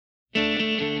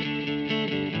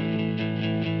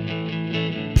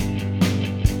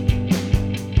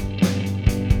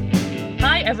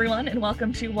everyone, and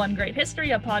welcome to One Great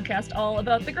History, a podcast all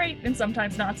about the great and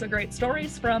sometimes not so great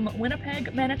stories from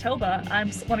Winnipeg, Manitoba.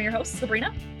 I'm one of your hosts,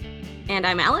 Sabrina. And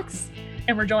I'm Alex.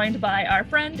 And we're joined by our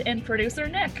friend and producer,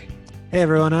 Nick. Hey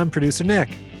everyone, I'm producer Nick.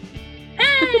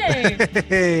 Hey!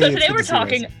 Hey, So today we're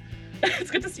talking... It's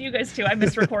good to see you guys too. I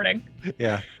miss recording.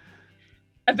 Yeah.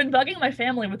 I've been bugging my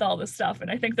family with all this stuff,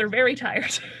 and I think they're very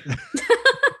tired.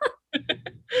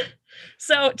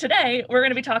 So today we're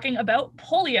going to be talking about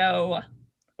polio,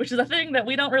 which is a thing that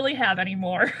we don't really have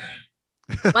anymore.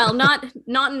 Well, not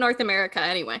in North America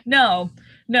anyway. No.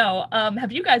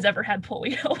 Have you guys ever had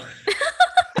polio?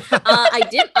 I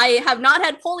did. I have not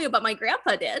had polio, but my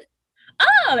grandpa did.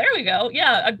 Oh, there we go.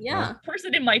 Yeah, Yeah.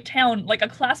 person in my town, like a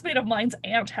classmate of mine's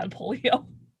aunt, had polio.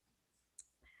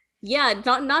 Yeah,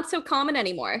 not so common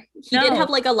anymore. He No. did have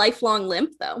like a lifelong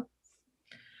limp though.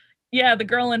 Yeah, the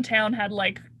girl in town had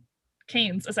like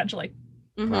canes, essentially.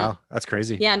 Mhm. Wow, that's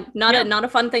crazy. Yeah, not a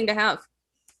fun thing to have.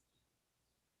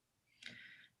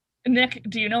 Nick,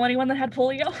 do you know anyone that had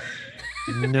polio?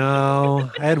 No,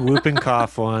 I had whooping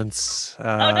cough once.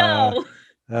 Oh no.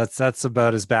 That's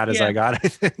about as bad as Yeah. I got, I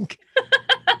think.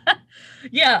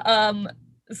 Yeah,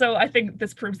 so I think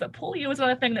this proves that polio is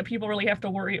not a thing that people really have to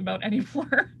worry about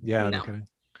anymore. Yeah, No. no kidding.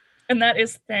 And that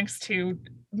is thanks to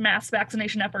mass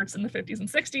vaccination efforts in the 50s and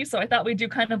 60s. So I thought we'd do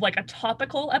kind of like a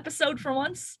topical episode for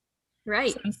once,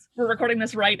 Right. since we're recording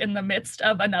this right in the midst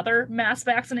of another mass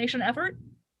vaccination effort.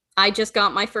 I just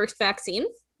got my first vaccine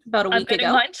about a I'm week getting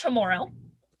ago. mine tomorrow.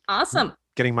 Awesome.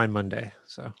 Getting mine Monday.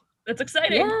 So That's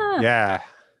exciting. Yeah.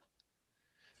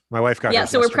 My wife got Yeah,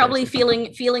 hers so we're yesterday,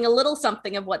 probably feeling a little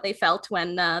something of what they felt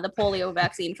when the polio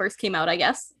vaccine first came out, I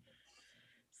guess.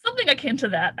 Something akin to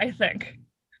that, I think.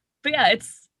 But yeah,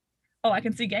 it's... Oh, I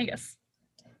can see Genghis.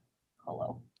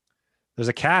 Hello. There's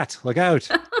a cat. Look out.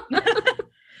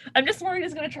 I'm just worried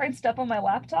he's going to try and step on my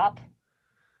laptop.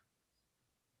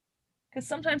 Because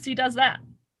sometimes he does that.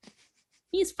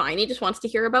 He's fine. He just wants to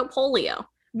hear about polio.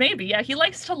 Maybe, yeah, he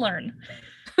likes to learn.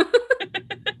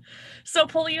 So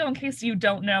polio, in case you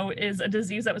don't know, is a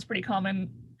disease that was pretty common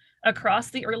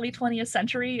across the early 20th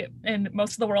century in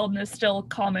most of the world and is still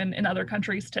common in other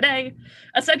countries today.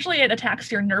 Essentially, it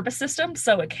attacks your nervous system,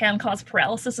 so it can cause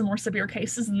paralysis in more severe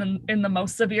cases, and then in the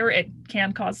most severe, it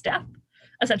can cause death,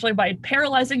 essentially by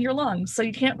paralyzing your lungs, so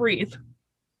you can't breathe.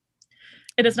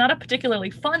 It is not a particularly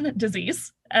fun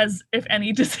disease, as if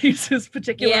any disease is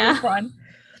particularly fun.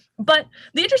 But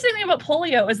the interesting thing about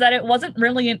polio is that it wasn't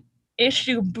really an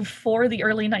issue before the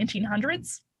early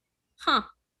 1900s. Huh.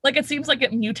 Like, it seems like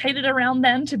it mutated around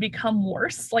then to become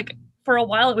worse. Like, for a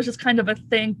while, it was just kind of a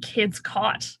thing kids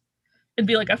caught. It'd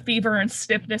be like a fever and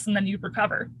stiffness, and then you'd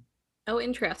recover. Oh,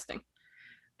 interesting.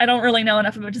 I don't really know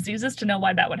enough about diseases to know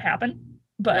why that would happen,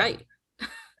 but Right.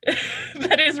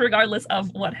 that is regardless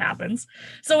of what happens.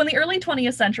 So in the early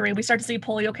 20th century, we start to see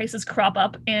polio cases crop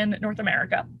up in North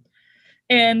America.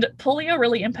 And polio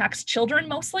really impacts children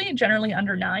mostly, generally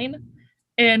under 9.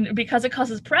 And because it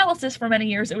causes paralysis for many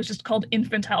years, it was just called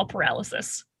infantile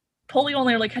paralysis. Polio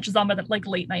only really catches on by the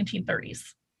late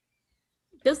 1930s.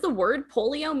 Does the word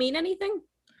polio mean anything?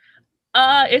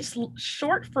 It's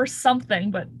short for something,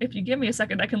 but if you give me a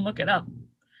second, I can look it up.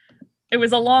 It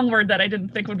was a long word that I didn't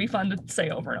think would be fun to say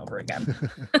over and over again.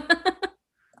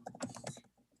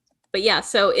 But yeah,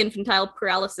 so infantile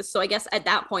paralysis. So I guess at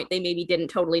that point, they maybe didn't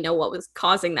totally know what was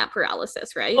causing that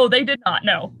paralysis, right? Oh, they did not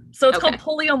know. So it's Okay.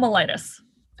 called poliomyelitis.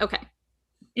 Okay.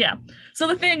 Yeah. So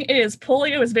the thing is,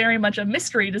 polio is very much a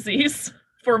mystery disease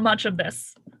for much of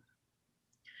this.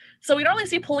 So we don't really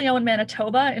see polio in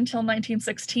Manitoba until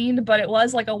 1916, but it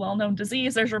was like a well-known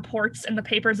disease. There's reports in the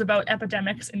papers about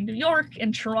epidemics in New York,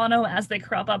 in Toronto as they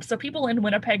crop up. So people in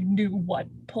Winnipeg knew what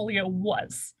polio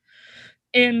was.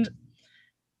 And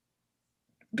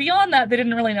beyond that, they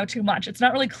didn't really know too much. It's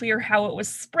not really clear how it was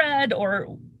spread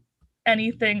or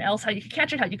anything else, how you could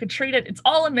catch it, how you could treat it. It's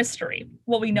all a mystery.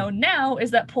 What we know now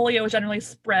is that polio is generally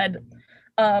spread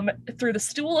through the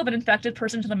stool of an infected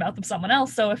person to the mouth of someone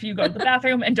else. So if you go to the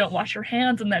bathroom and don't wash your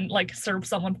hands and then like serve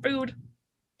someone food,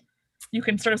 you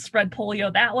can sort of spread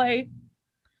polio that way.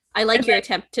 I like And your then-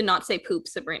 attempt to not say poop,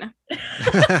 Sabrina.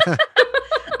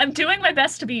 I'm doing my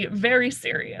best to be very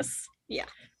serious. Yeah.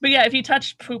 But yeah, if you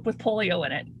touch poop with polio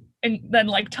in it and then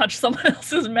like touch someone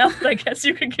else's mouth, I guess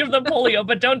you could give them polio,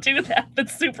 but don't do that.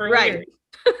 That's super Right. weird.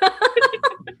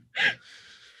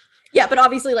 Yeah, but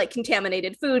obviously like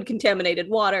contaminated food, contaminated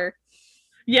water.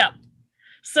 Yeah.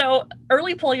 So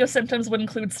early polio symptoms would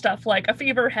include stuff like a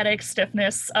fever, headache,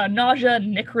 stiffness, nausea,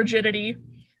 neck rigidity,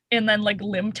 and then like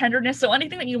limb tenderness. So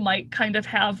anything that you might kind of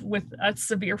have with a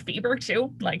severe fever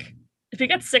too. Like if you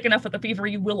get sick enough with the fever,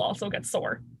 you will also get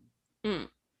sore. Mm.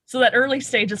 So that early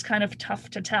stage is kind of tough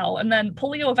to tell. And then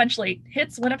polio eventually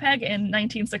hits Winnipeg in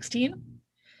 1916.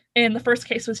 And the first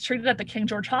case was treated at the King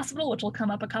George Hospital, which will come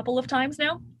up a couple of times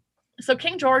now. So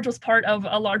King George was part of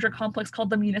a larger complex called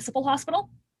the Municipal Hospital.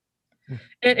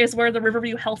 It is where the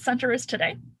Riverview Health Center is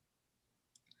today.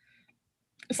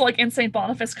 So like in St.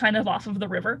 Boniface, kind of off of the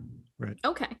river. Right.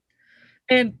 Okay.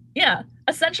 And yeah,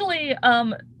 essentially,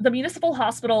 the municipal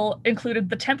hospital included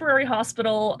the temporary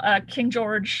hospital,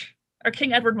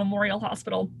 King Edward Memorial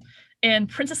Hospital, and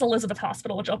Princess Elizabeth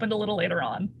Hospital, which opened a little later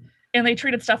on. And they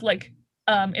treated stuff like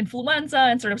influenza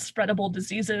and sort of spreadable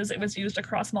diseases. It was used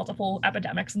across multiple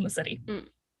epidemics in the city.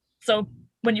 So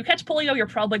when you catch polio, you're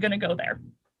probably going to go there.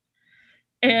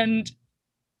 And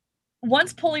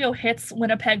once polio hits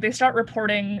Winnipeg, they start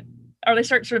reporting, or they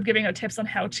start sort of giving out tips on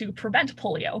how to prevent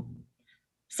polio.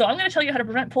 So I'm going to tell you how to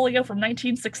prevent polio from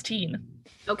 1916.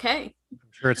 Okay. I'm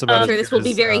sure it's about. I'm sure this will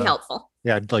be very helpful.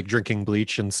 Yeah, like drinking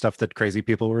bleach and stuff that crazy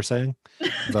people were saying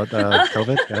about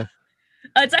COVID. Yeah.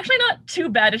 It's actually not too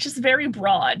bad. It's just very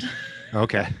broad.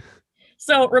 Okay.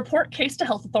 So report case to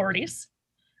health authorities.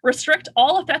 Restrict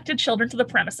all affected children to the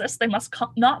premises. They must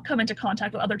not come into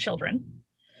contact with other children.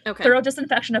 Okay. Thorough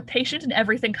disinfection of patient and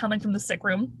everything coming from the sick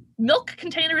room. Milk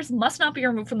containers must not be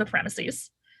removed from the premises.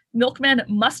 Milkmen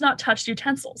must not touch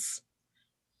utensils.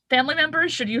 Family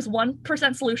members should use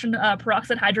 1% solution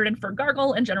peroxide hydrogen for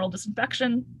gargle and general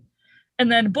disinfection.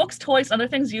 And then books, toys, and other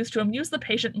things used to amuse the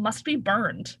patient must be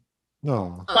burned.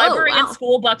 Oh. Library and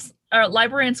school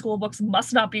books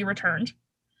must not be returned.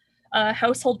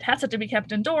 Household pets have to be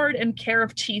kept indoors, and care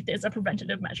of teeth is a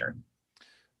preventative measure.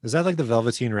 Is that like the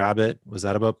Velveteen Rabbit? Was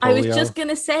that about polio? I was just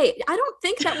gonna say, I don't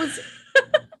think that was.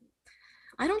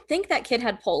 I don't think that kid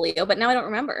had polio, but now I don't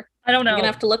remember. I don't know. I'm gonna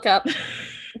have to look up.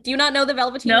 Do you not know the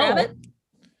Velveteen Rabbit?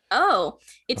 Oh,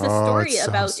 it's a story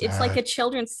about. It's like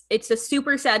it's a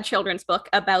super sad children's book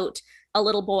about a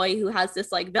little boy who has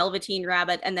this like velveteen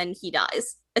rabbit, and then he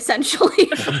dies essentially.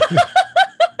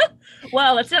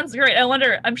 Wow, that sounds great.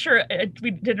 I'm sure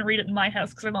we didn't read it in my house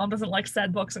because my mom doesn't like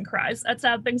sad books and cries at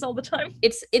sad things all the time.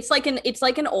 It's like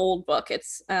an old book.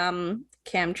 It's I'm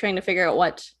trying to figure out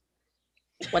what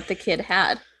the kid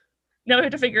had. Now we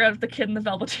have to figure out if the kid in the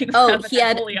Velveteen Rabbit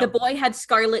the boy had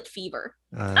scarlet fever.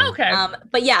 Okay.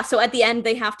 But yeah, so at the end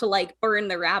they have to like burn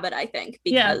the rabbit, I think,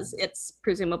 because it's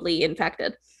presumably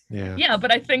infected. Yeah,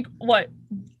 but I think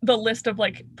the list of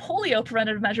like polio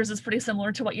preventative measures is pretty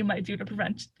similar to what you might do to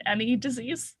prevent any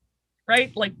disease,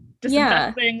 right? Like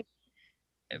disinfecting,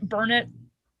 burn it.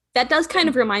 That does kind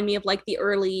of remind me of like the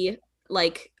early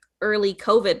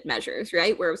COVID measures,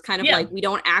 right? Where it was kind of like, we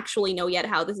don't actually know yet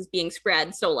how this is being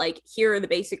spread. So like, here are the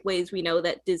basic ways we know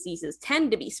that diseases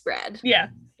tend to be spread. Yeah.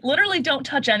 Literally don't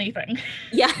touch anything.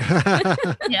 Yeah.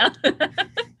 Yeah.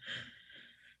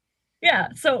 Yeah,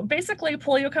 so basically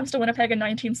polio comes to Winnipeg in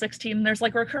 1916. There's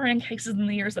like recurring cases in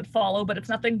the years that follow, but it's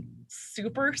nothing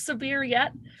super severe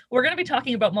yet. We're going to be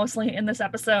talking about mostly in this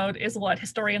episode is what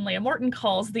historian Leah Morton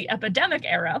calls the epidemic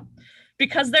era,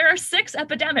 because there are 6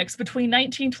 epidemics between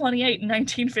 1928 and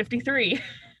 1953.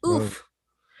 Oof,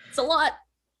 it's a lot.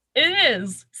 It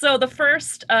is. So the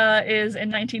first is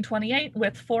in 1928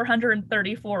 with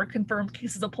 434 confirmed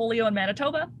cases of polio in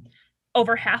Manitoba.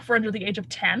 Over half were under the age of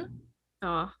 10.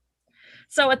 Oh.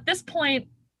 So at this point,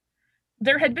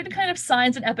 there had been kind of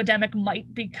signs an epidemic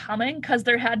might be coming because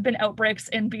there had been outbreaks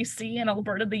in BC and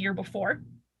Alberta the year before.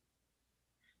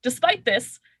 Despite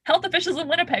this, health officials in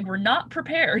Winnipeg were not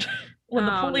prepared when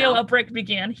the polio outbreak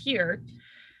began here.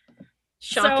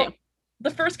 Shocking. So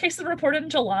the first case was reported in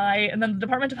July, and then the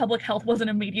Department of Public Health wasn't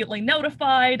immediately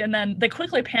notified, and then they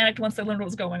quickly panicked once they learned what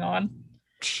was going on.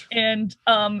 And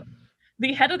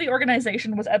the head of the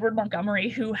organization was Edward Montgomery,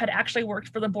 who had actually worked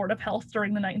for the Board of Health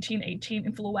during the 1918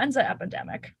 influenza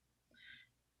epidemic.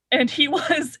 And he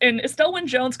was, and Estelle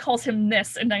Wynne-Jones calls him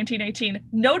Nis in 1918,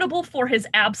 notable for his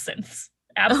absence.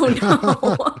 Oh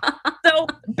no. So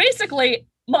basically,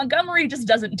 Montgomery just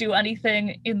doesn't do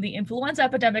anything in the influenza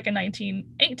epidemic in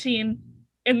 1918,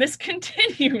 and this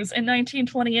continues in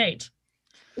 1928.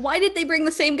 Why did they bring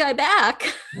the same guy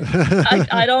back?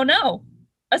 I don't know.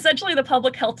 Essentially, the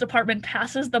Public Health Department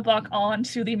passes the buck on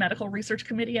to the Medical Research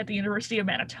Committee at the University of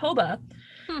Manitoba,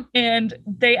 and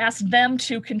they asked them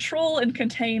to control and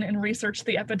contain and research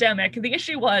the epidemic. The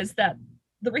issue was that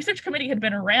the research committee had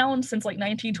been around since like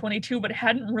 1922, but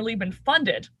hadn't really been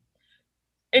funded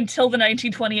until the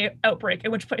 1928 outbreak,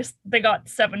 in which case they got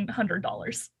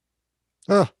 $700.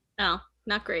 Oh,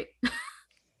 not great.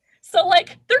 So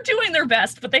like, they're doing their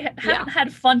best, but they haven't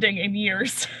had funding in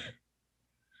years.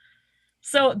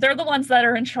 So they're the ones that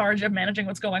are in charge of managing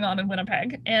what's going on in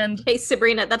Winnipeg. And hey,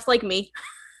 Sabrina, that's like me.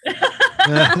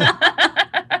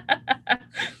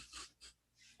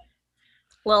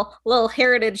 Little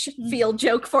heritage field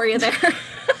joke for you there.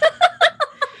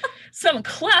 Some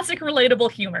classic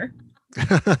relatable humor.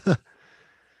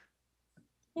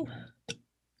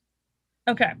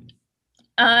 Okay.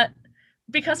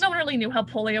 Because no one really knew how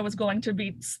polio was going to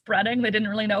be spreading, they didn't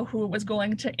really know who it was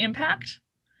going to impact.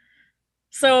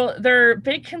 So their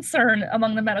big concern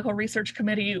among the medical research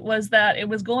committee was that it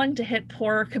was going to hit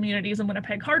poorer communities in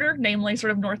Winnipeg harder, namely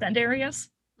sort of North End areas,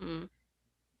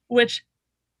 which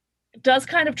does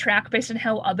kind of track based on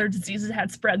how other diseases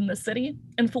had spread in the city.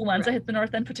 Influenza hit the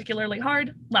North End particularly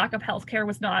hard. Lack of healthcare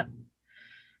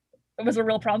was a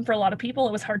real problem for a lot of people.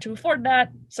 It was hard to afford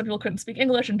that. Some people couldn't speak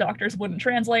English and doctors wouldn't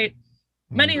translate.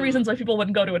 Many reasons why people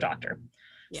wouldn't go to a doctor.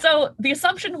 Yeah. So the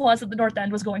assumption was that the North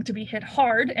End was going to be hit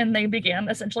hard, and they began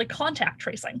essentially contact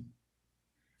tracing.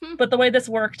 But the way this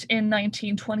worked in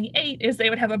 1928 is they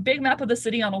would have a big map of the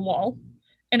city on a wall,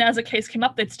 and as a case came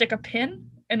up, they'd stick a pin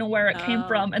in where it came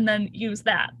from and then use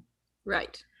that.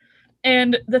 Right.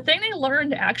 And the thing they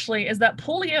learned actually is that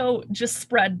polio just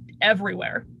spread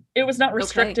everywhere. It was not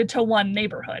restricted to one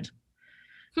neighborhood.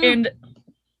 And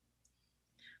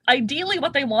ideally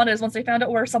what they wanted is once they found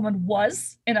out where someone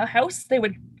was in a house, they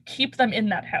would keep them in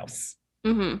that house.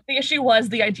 The issue was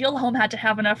the ideal home had to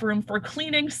have enough room for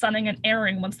cleaning, sunning, and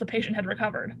airing once the patient had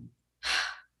recovered.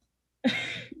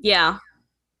 Yeah.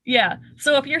 Yeah.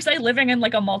 So if you're, say, living in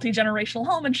like a multi-generational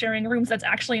home and sharing rooms, that's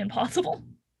actually impossible.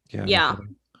 Yeah.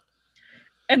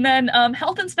 And then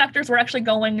health inspectors were actually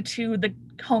going to the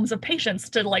homes of patients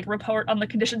to like report on the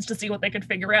conditions to see what they could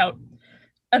figure out.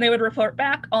 And they would report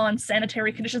back on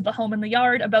sanitary conditions of the home and the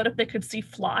yard, about if they could see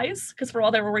flies, because for a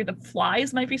while they were worried that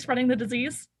flies might be spreading the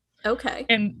disease. Okay.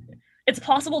 And it's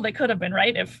possible they could have been,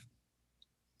 right? If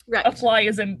a fly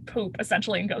is in poop,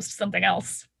 essentially, and goes to something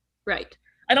else. Right.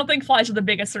 I don't think flies are the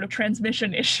biggest sort of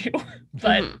transmission issue,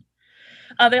 but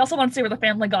they also want to see where the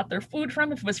family got their food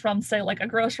from, if it was from, say, like a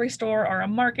grocery store or a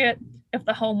market, if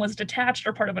the home was detached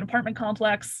or part of an apartment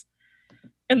complex.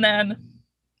 And then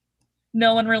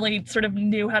no one really sort of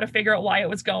knew how to figure out why it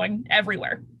was going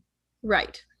everywhere.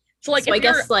 Right. So, like, so I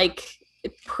guess, like,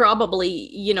 probably,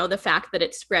 you know, the fact that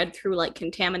it spread through, like,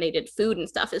 contaminated food and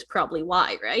stuff is probably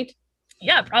why, right?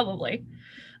 Yeah, probably.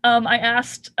 I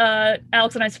asked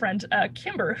Alex and I's friend,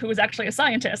 Kimber, who was actually a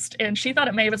scientist, and she thought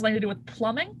it may have something to do with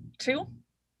plumbing, too.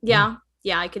 Yeah,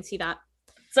 I could see that.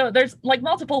 So there's, like,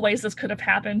 multiple ways this could have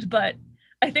happened, but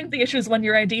I think the issue is when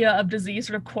your idea of disease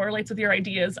sort of correlates with your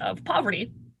ideas of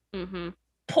poverty.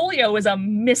 Polio is a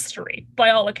mystery,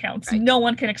 by all accounts. No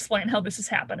one can explain how this is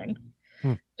happening.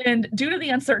 And due to the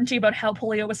uncertainty about how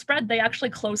polio was spread, they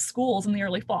actually closed schools in the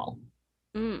early fall.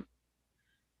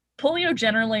 Polio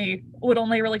generally would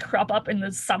only really crop up in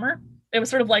the summer. It was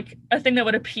sort of like a thing that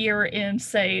would appear in,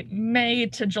 say, May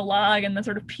to July and then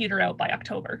sort of peter out by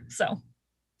October. So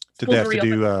did they have to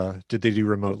do did they do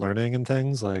remote learning and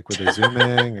things, like were they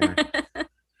zooming or...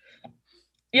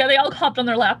 Yeah, they all hopped on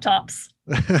their laptops.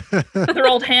 Their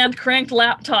old hand cranked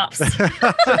laptops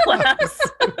to class.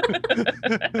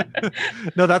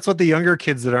 No, that's what the younger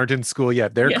kids that aren't in school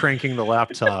yet, they're cranking the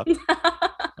laptop.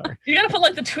 You gotta put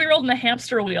like the 2-year-old in the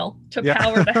hamster wheel to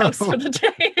power the house for the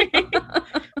day.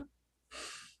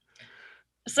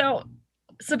 So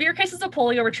severe cases of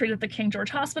polio were treated at the King George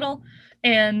Hospital,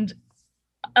 and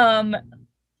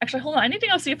actually, hold on, I need to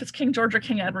go see if it's King George or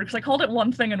King Edward, because I called it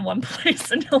one thing in one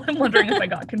place and now I'm wondering if I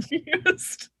got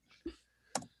confused.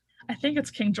 I think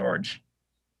it's King George.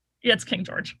 Yeah, it's King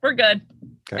George. We're good.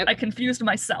 Okay. I confused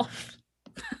myself.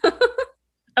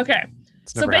 Okay.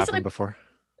 It's never happened before.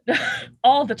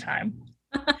 All the time.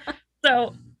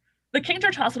 So the King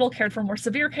George Hospital cared for more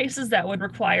severe cases that would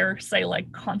require, say, like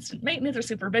constant maintenance or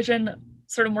supervision.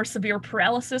 Sort of more severe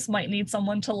paralysis might need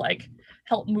someone to like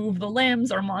help move the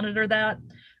limbs or monitor that.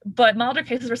 But milder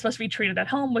cases were supposed to be treated at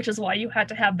home, which is why you had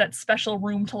to have that special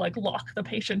room to like lock the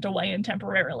patient away in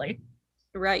temporarily.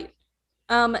 Right.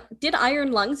 Did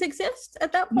iron lungs exist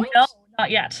at that point? No,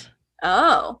 not yet.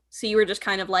 Oh, so you were just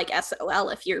kind of like SOL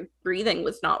if your breathing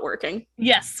was not working.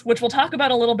 Yes, which we'll talk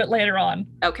about a little bit later on.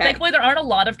 Okay. Thankfully, there aren't a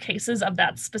lot of cases of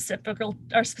that specific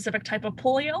type of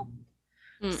polio.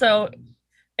 So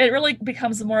it really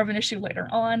becomes more of an issue later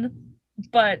on.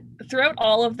 But throughout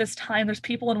all of this time, there's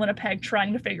people in Winnipeg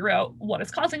trying to figure out what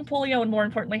is causing polio and, more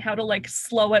importantly, how to like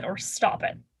slow it or stop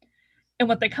it. And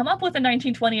what they come up with in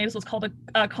 1928 is what's called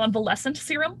a convalescent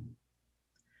serum,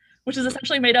 which is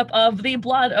essentially made up of the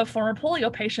blood of former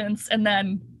polio patients and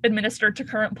then administered to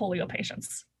current polio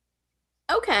patients.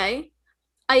 Okay.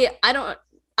 I don't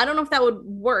know if that would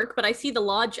work, but I see the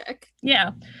logic.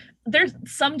 Yeah. There's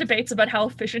some debates about how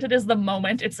efficient it is the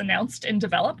moment it's announced and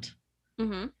developed.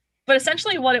 But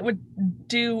essentially what it would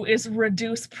do is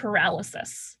reduce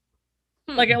paralysis.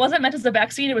 Like, it wasn't meant as a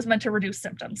vaccine, it was meant to reduce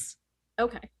symptoms.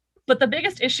 Okay. But the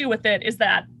biggest issue with it is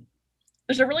that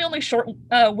there's a really only short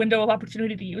window of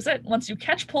opportunity to use it. Once you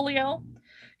catch polio,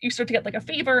 you start to get like a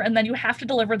fever, and then you have to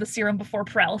deliver the serum before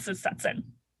paralysis sets in.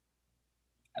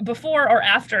 Before or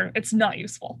after, it's not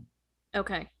useful.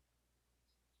 Okay.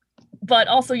 But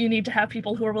also you need to have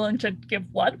people who are willing to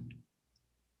give blood.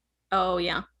 Oh,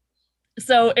 yeah.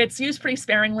 So it's used pretty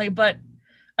sparingly, but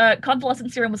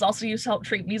convalescent serum was also used to help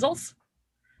treat measles.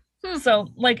 So,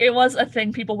 like, it was a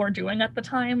thing people were doing at the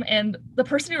time, and the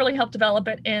person who really helped develop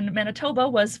it in Manitoba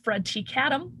was Fred T.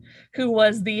 Cadam, who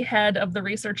was the head of the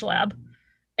research lab.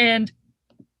 And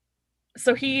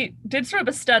so he did sort of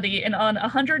a study, and on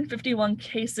 151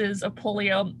 cases of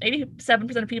polio,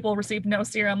 87% of people received no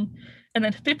serum, and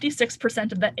then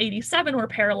 56% of that 87 were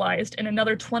paralyzed, and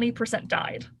another 20%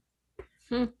 died.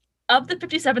 Of the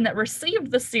 57 that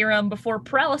received the serum before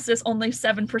paralysis, only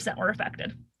 7% were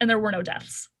affected, and there were no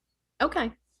deaths.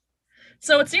 Okay.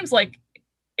 So it seems like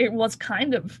it was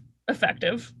kind of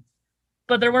effective,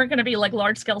 but there weren't going to be like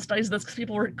large-scale studies of this because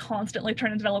people were constantly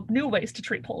trying to develop new ways to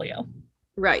treat polio.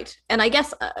 Right. And I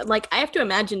guess, like, I have to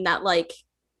imagine that, like,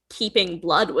 keeping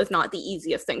blood was not the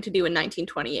easiest thing to do in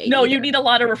 1928. No, either. You need a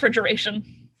lot of refrigeration.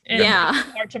 And yeah.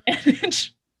 It's hard to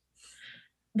manage.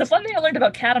 The fun thing I learned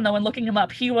about Cadam, though, when looking him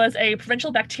up, he was a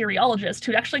provincial bacteriologist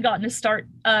who'd actually gotten his start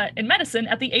in medicine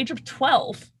at the age of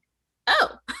 12.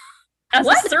 Oh. As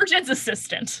a surgeon's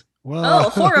assistant. Whoa. Oh,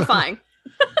 horrifying.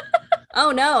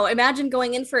 Oh no, imagine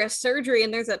going in for a surgery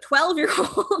and there's a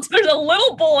 12-year-old. There's a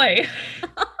little boy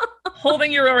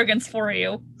holding your organs for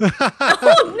you.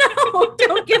 Oh no,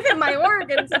 don't give him my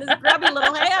organs in his grubby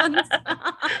little hands.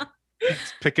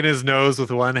 He's picking his nose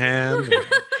with one hand.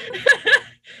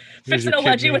 Fixing a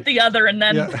wedgie with the other and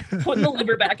then putting the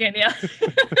liver back in,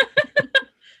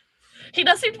 He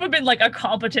does seem to have been like a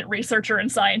competent researcher and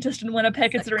scientist in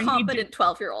Winnipeg, considering a competent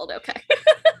 12-year-old, okay.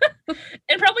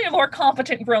 And probably a more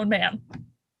competent grown man,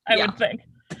 I would think.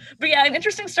 But yeah, an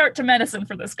interesting start to medicine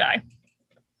for this guy.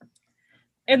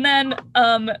 And then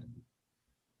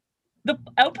the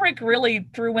outbreak really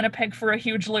threw Winnipeg for a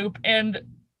huge loop, and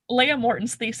Leah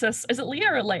Morton's thesis, is it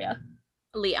Leah or Leah?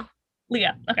 Leah,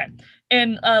 okay.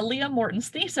 In Leah Morton's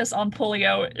thesis on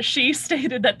polio, she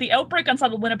stated that the outbreak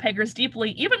unsettled Winnipeggers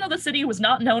deeply, even though the city was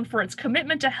not known for its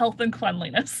commitment to health and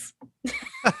cleanliness.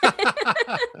 It's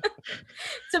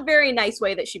a very nice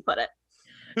way that she put it.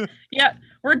 Yeah,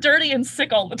 we're dirty and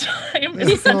sick all the time,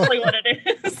 is essentially what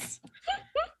it is.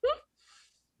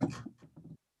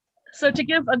 So to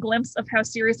give a glimpse of how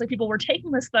seriously people were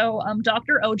taking this, though,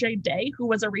 Dr. O.J. Day, who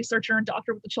was a researcher and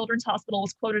doctor with the Children's Hospital,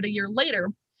 was quoted a year later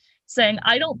saying,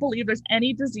 "I don't believe there's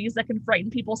any disease that can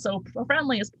frighten people so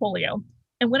profoundly as polio.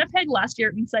 In Winnipeg last year,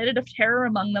 it incited a terror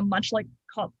among them, much like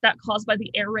that caused by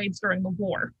the air raids during the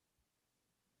war."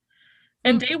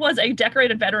 And Day was a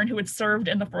decorated veteran who had served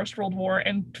in the First World War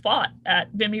and fought at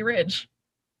Vimy Ridge.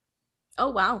 Oh,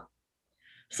 wow.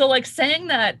 So, like, saying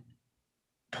that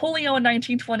polio in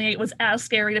 1928 was as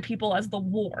scary to people as the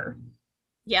war.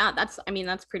 Yeah, that's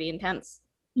pretty intense.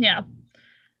 Yeah.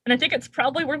 And I think it's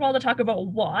probably worthwhile to talk about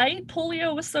why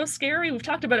polio was so scary. We've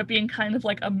talked about it being kind of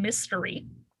like a mystery.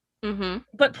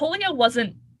 But polio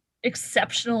wasn't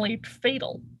exceptionally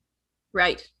fatal.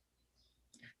 Right.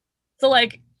 So,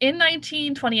 like, in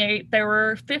 1928, there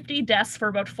were 50 deaths for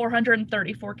about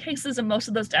 434 cases, and most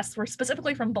of those deaths were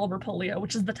specifically from bulbar polio,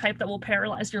 which is the type that will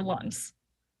paralyze your lungs.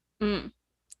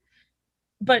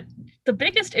 But the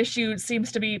biggest issue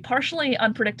seems to be partially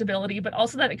unpredictability, but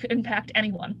also that it could impact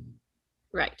anyone.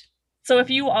 Right. So if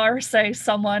you are, say,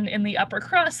 someone in the upper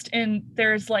crust and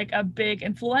there's like a big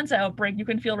influenza outbreak, you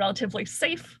can feel relatively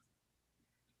safe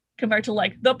compared to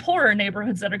like the poorer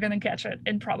neighborhoods that are going to catch it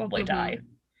and probably die.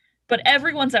 But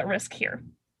everyone's at risk here.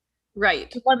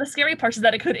 Right. One of the scary parts is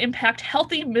that it could impact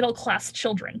healthy middle-class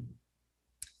children.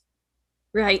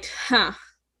 Right. Huh.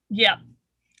 Yeah.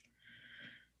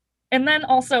 And then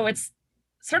also it's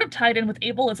sort of tied in with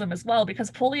ableism as well,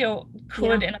 because polio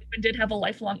could and often did have a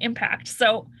lifelong impact.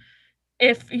 So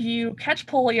if you catch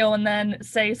polio and then,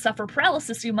 say, suffer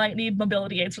paralysis, you might need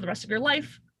mobility aids for the rest of your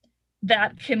life.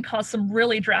 That can cause some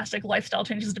really drastic lifestyle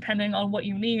changes depending on what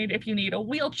you need. If you need a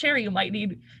wheelchair, you might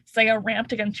need, say, a ramp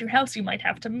to get into your house. You might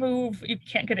have to move. You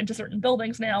can't get into certain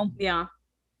buildings now. Yeah.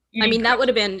 I mean, it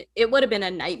would have been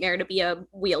a nightmare to be a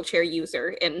wheelchair user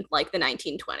in like the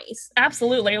 1920s.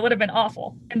 Absolutely. It would have been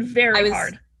awful and very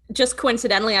hard. Just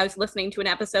coincidentally, I was listening to an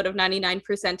episode of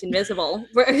 99% Invisible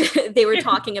where they were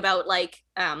talking about like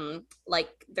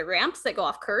the ramps that go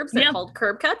off curbs. They're called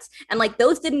curb cuts. And like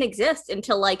those didn't exist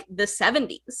until like the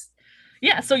 70s.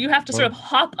 Yeah, so you have to sort of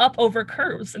hop up over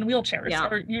curves in wheelchairs, Yeah.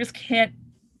 or you just can't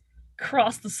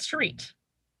cross the street.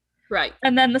 Right.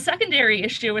 And then the secondary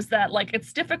issue is that like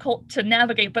it's difficult to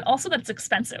navigate, but also that it's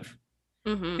expensive.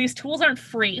 Mm-hmm. These tools aren't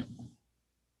free.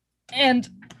 And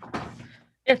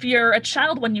if you're a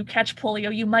child when you catch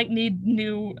polio, you might need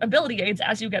new ability aids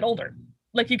as you get older.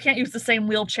 Like you can't use the same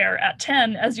wheelchair at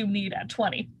 10 as you need at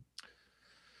 20.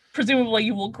 Presumably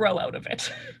you will grow out of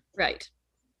it. Right.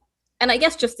 And I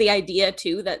guess just the idea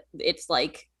too that it's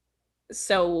like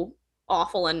so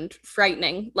awful and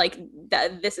frightening, like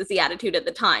that this is the attitude at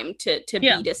the time to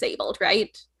be disabled,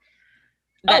 right?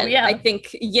 That, I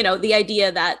think, you know, the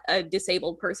idea that a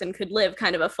disabled person could live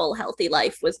kind of a full healthy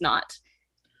life was not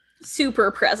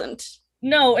super present.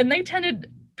 No, and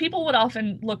people would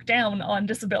often look down on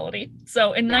disability.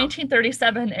 So in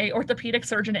 1937, a orthopedic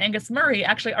surgeon, Angus Murray,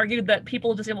 actually argued that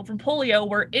people disabled from polio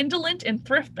were indolent and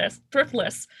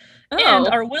thriftless and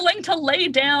are willing to lay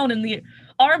down in the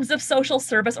arms of social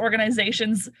service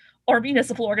organizations or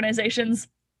municipal organizations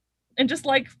and just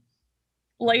like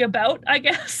lay about, I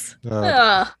guess.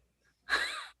 Yeah.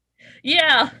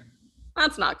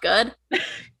 That's not good.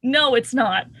 No, it's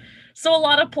not. So a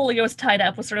lot of polio is tied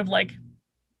up with sort of like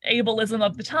ableism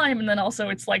of the time, and then also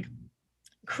it's like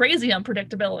crazy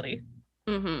unpredictability.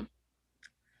 Mm-hmm.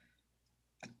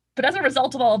 But as a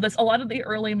result of all of this, a lot of the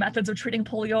early methods of treating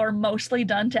polio are mostly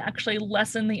done to actually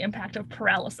lessen the impact of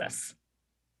paralysis.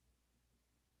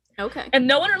 Okay. And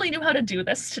no one really knew how to do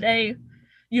this. Today,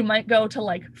 you might go to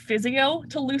like physio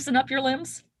to loosen up your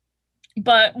limbs.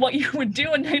 But what you would do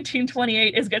in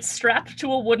 1928 is get strapped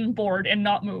to a wooden board and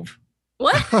not move.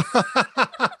 What?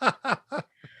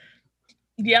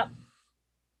 Yep.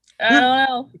 I don't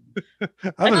know.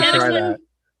 I'm gonna try that.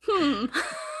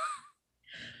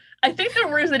 I think the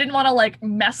words they didn't want to like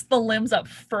mess the limbs up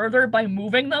further by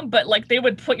moving them, but like they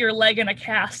would put your leg in a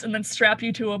cast and then strap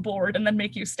you to a board and then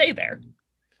make you stay there.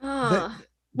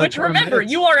 Which remember,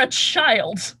 you are a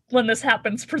child when this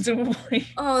happens, presumably.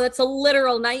 Oh, that's a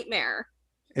literal nightmare.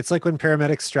 It's like when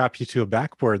paramedics strap you to a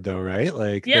backboard though, right?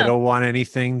 Like they don't want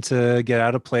anything to get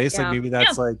out of place. Like maybe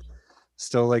that's like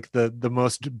still like the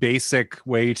most basic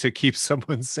way to keep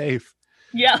someone safe.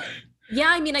 Yeah. Yeah,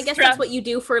 I mean, I guess that's what you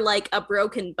do for like a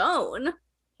broken bone.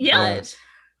 Yeah. But...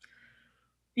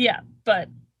 yeah, but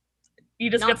you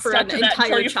just not get for stuck an to that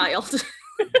entire child.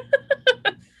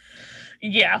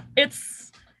 Yeah,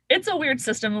 it's a weird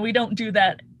system, and we don't do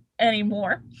that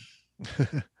anymore.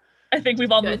 I think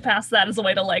we've all moved past that as a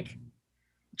way to like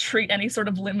treat any sort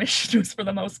of limb issues for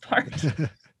the most part.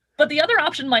 But the other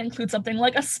option might include something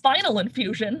like a spinal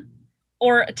infusion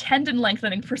or tendon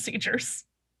lengthening procedures.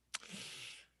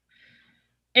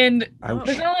 And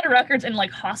there's not a lot of records and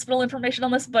like hospital information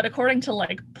on this, but according to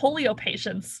like polio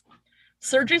patients,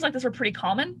 surgeries like this were pretty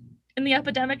common in the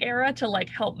epidemic era to like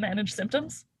help manage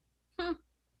symptoms.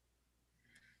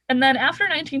 And then after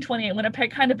 1928,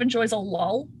 Winnipeg kind of enjoys a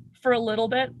lull for a little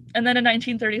bit. And then in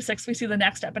 1936, we see the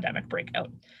next epidemic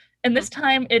breakout. And this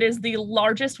time it is the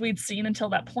largest we'd seen until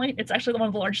that point. It's actually one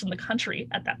of the largest in the country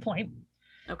at that point.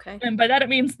 Okay. And by that it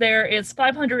means there is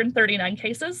 539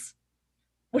 cases,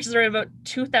 which is about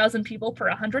 2,000 people per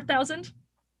 100,000.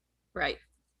 Right.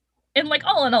 And like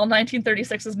all in all,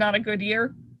 1936 is not a good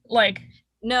year. Like,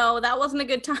 no, that wasn't a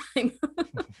good time.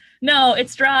 No,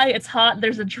 it's dry, it's hot,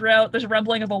 there's a drought, there's a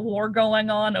rumbling of a war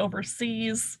going on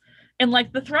overseas. And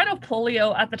like the threat of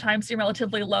polio at the time seemed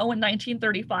relatively low. In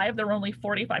 1935, there were only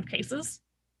 45 cases.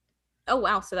 Oh,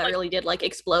 wow. So that really did like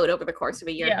explode over the course of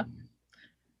a year. Yeah.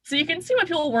 So you can see why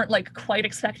people weren't like quite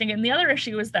expecting it. And the other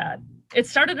issue is that it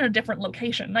started in a different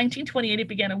location. 1928, it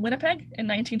began in Winnipeg. In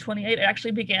 1928, it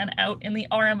actually began out in the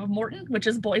RM of Morton, which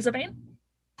is Boissevain.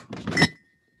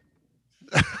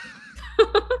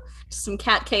 Some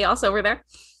cat chaos over there.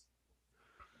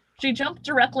 She jumped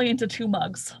directly into 2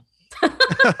 mugs.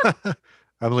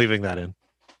 I'm leaving that in.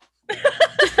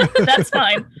 That's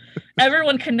fine.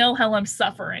 Everyone can know how I'm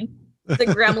suffering. The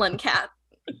gremlin cat.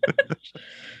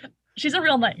 She's a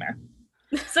real nightmare.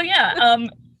 So yeah,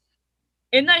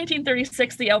 in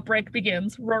 1936, the outbreak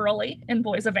begins rurally in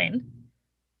Boissevain,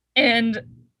 and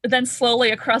then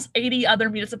slowly across 80 other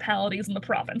municipalities in the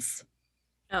province.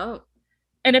 Oh.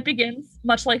 And it begins,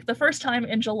 much like the first time,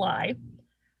 in July.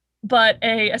 But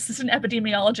a assistant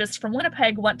epidemiologist from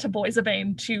Winnipeg went to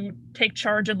Boissevain to take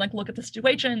charge and like look at the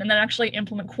situation and then actually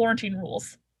implement quarantine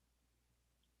rules.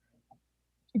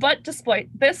 But despite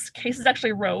this, cases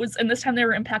actually rose, and this time they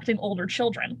were impacting older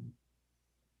children.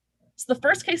 So the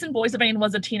first case in Boissevain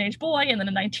was a teenage boy, and then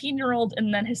a 19-year-old,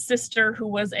 and then his sister, who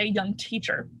was a young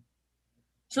teacher.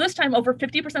 So this time, over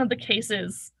 50% of the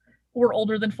cases were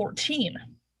older than 14.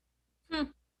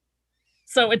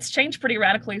 So it's changed pretty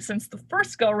radically since the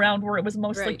first go around, where it was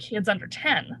mostly kids under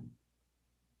 10.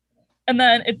 And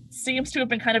then it seems to have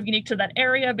been kind of unique to that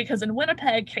area, because in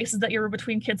Winnipeg, cases that year were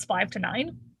between kids 5 to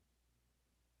 9.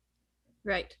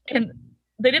 Right. And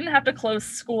they didn't have to close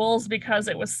schools because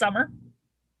it was summer.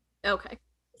 Okay.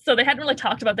 So they hadn't really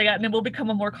talked about that yet, and it will become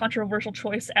a more controversial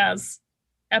choice as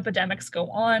epidemics go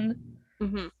on.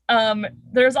 Mm-hmm.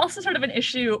 There's also sort of an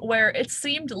issue where it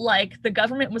seemed like the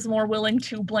government was more willing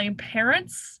to blame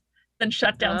parents than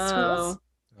shut down schools.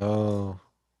 Oh.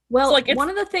 Well, so, like, one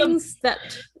of the things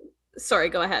that... Sorry,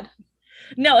 go ahead.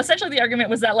 No, essentially the argument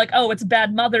was that, like, oh, it's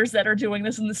bad mothers that are doing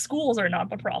this and the schools are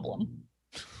not the problem.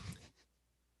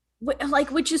 Like,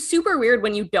 which is super weird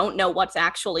when you don't know what's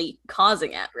actually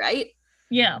causing it, right?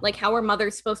 Yeah. Like, how are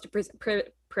mothers supposed to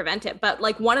prevent it? But,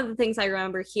 like, one of the things I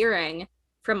remember hearing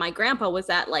from my grandpa was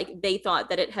that, like, they thought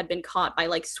that it had been caught by,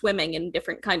 like, swimming in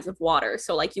different kinds of water.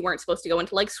 So, like, you weren't supposed to go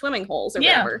into, like, swimming holes or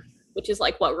whatever, which is,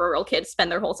 like, what rural kids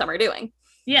spend their whole summer doing.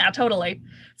 Yeah, totally.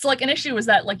 So, like, an issue is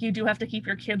that, like, you do have to keep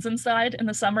your kids inside in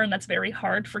the summer, and that's very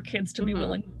hard for kids to be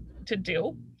willing to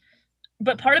do.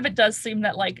 But part of it does seem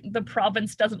that, like, the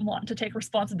province doesn't want to take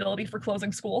responsibility for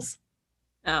closing schools.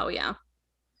 Oh, yeah.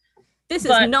 This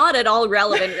is not at all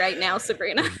relevant right now,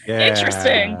 Sabrina. Yeah.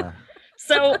 Interesting.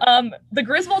 So, the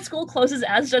Griswold School closes,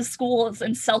 as does schools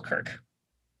in Selkirk.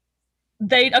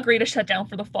 They agree to shut down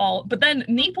for the fall, but then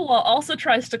Neepawa also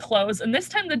tries to close, and this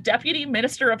time the Deputy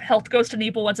Minister of Health goes to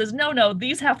Neepawa and says, no,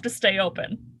 these have to stay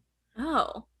open.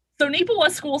 Oh. So Neepawa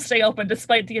schools stay open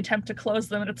despite the attempt to close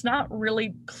them, and it's not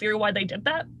really clear why they did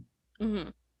that. Mm-hmm.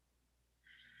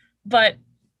 But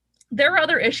there are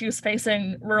other issues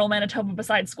facing rural Manitoba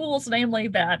besides schools, namely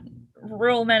that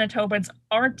rural Manitobans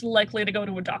aren't likely to go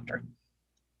to a doctor.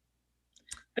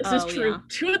 This is true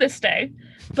to this day,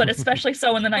 but especially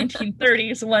so in the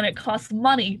 1930s when it cost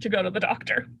money to go to the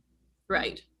doctor.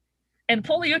 Right. And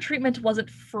polio treatment wasn't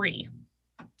free.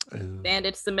 And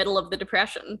it's the middle of the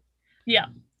Depression. Yeah.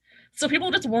 So people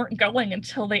just weren't going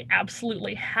until they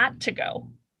absolutely had to go.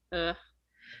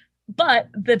 But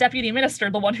the deputy minister,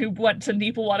 the one who went to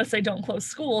Neepawa to say don't close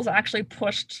schools, actually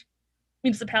pushed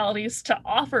municipalities to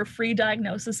offer free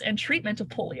diagnosis and treatment of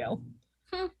polio.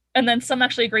 And then some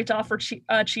actually agreed to offer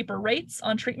cheaper rates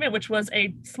on treatment, which was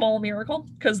a small miracle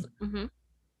because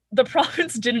the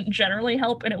province didn't generally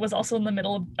help, and it was also in the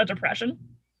middle of a depression.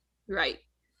 Right.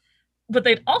 But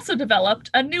they'd also developed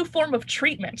a new form of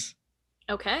treatment.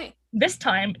 Okay. This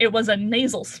time, it was a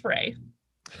nasal spray.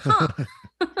 Huh.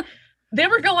 They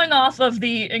were going off of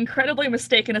the incredibly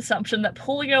mistaken assumption that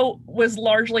polio was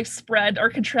largely spread or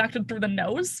contracted through the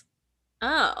nose.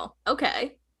 Oh,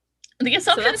 okay. The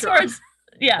assumption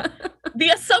the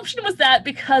assumption was that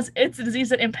because it's a disease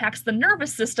that impacts the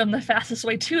nervous system, the fastest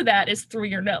way to that is through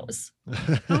your nose.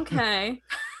 Okay.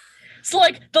 So,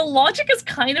 like, the logic is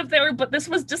kind of there, but this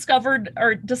was discovered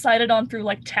or decided on through,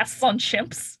 like, tests on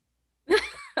chimps.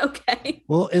 Okay.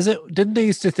 Well, didn't they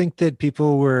used to think that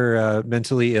people were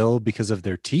mentally ill because of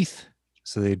their teeth?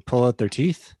 So they'd pull out their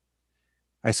teeth?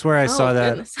 I swear I saw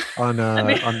that on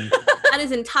that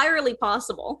is entirely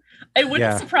possible. It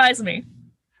wouldn't surprise me.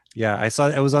 Yeah, I saw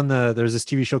it was on there's this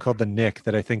TV show called The Nick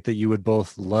that I think that you would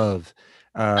both love.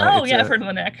 I've heard of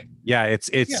The Nick. Yeah,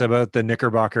 it's about the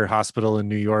Knickerbocker Hospital in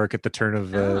New York at the turn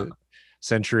of the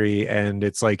century, and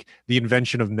it's like the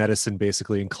invention of medicine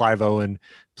basically. And Clive Owen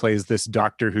plays this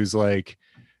doctor who's like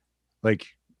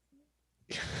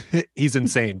he's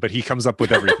insane, but he comes up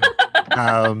with everything.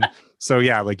 So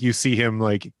yeah, like you see him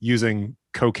like using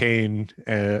cocaine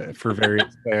for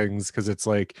various things because it's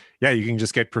like, yeah, you can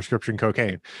just get prescription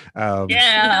cocaine.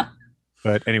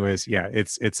 But anyways, yeah,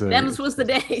 it's Them's was the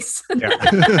days. Yeah.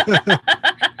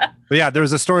 But yeah, there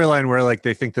was a storyline where like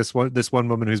they think this one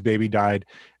woman whose baby died,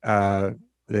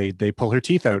 they pull her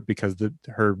teeth out because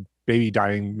her baby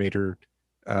dying made her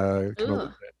come a little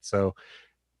bit. So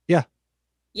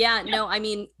yeah, no, I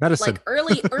mean, medicine. Like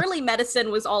early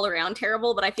medicine was all around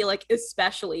terrible, but I feel like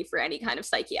especially for any kind of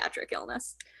psychiatric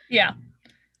illness. Yeah,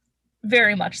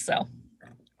 very much so.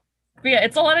 But yeah,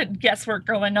 it's a lot of guesswork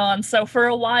going on. So for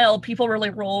a while, people really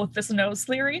roll with this nose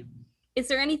theory. Is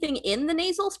there anything in the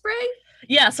nasal spray?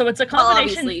 Yeah, so it's a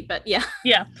combination. Well, obviously, but yeah.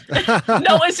 Yeah.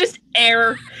 No, it's just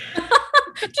air.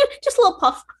 just a little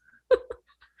puff.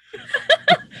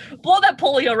 Blow that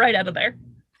polio right out of there.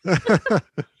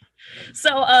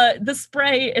 So the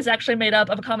spray is actually made up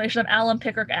of a combination of alum,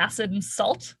 picric acid, and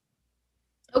salt.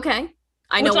 Okay.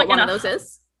 I know what one of those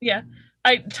is. Yeah.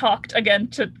 I talked again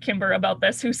to Kimber about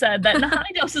this, who said that in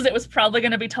high doses it was probably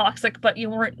going to be toxic, but you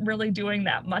weren't really doing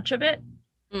that much of it.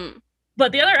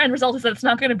 But the other end result is that it's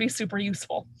not going to be super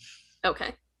useful.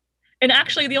 Okay. And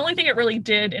actually, the only thing it really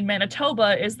did in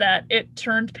Manitoba is that it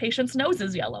turned patients'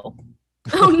 noses yellow.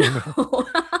 Oh no.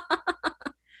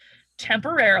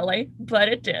 Temporarily, but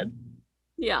it did.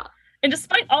 Yeah. And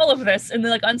despite all of this and the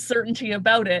like uncertainty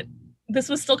about it, this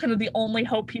was still kind of the only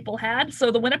hope people had.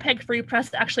 So the Winnipeg Free Press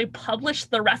actually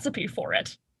published the recipe for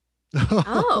it.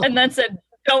 Oh. And then said,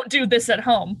 don't do this at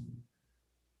home.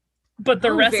 But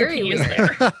the recipe is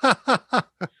there.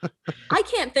 I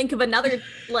can't think of another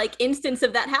like instance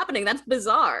of that happening. That's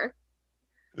bizarre.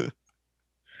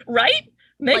 Right?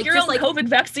 Make Like, your just own like- COVID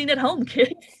vaccine at home,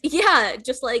 kids. Yeah,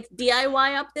 just like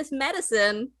DIY up this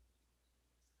medicine.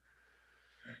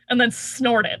 And then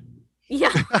snort it.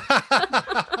 Yeah,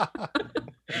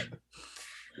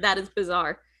 that is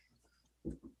bizarre.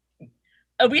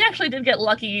 We actually did get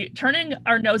lucky. Turning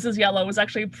our noses yellow was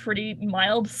actually pretty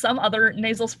mild. Some other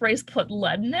nasal sprays put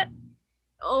lead in it.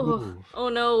 Oh, Ooh. oh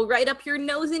no, right up your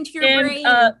nose into your And, brain.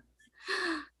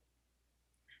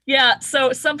 Yeah,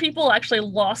 so some people actually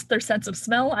lost their sense of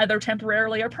smell, either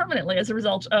temporarily or permanently, as a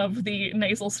result of the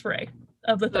nasal spray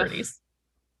of the 30s.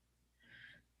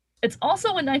 It's also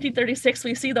in 1936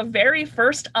 we see the very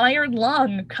first iron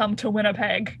lung come to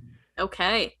Winnipeg.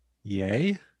 Okay.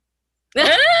 Yay.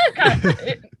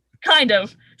 Kind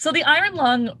of. So the iron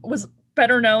lung was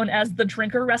better known as the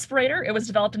Drinker respirator. It was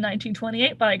developed in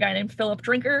 1928 by a guy named Philip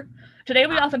Drinker. Today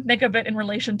we often think of it in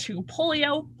relation to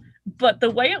polio, but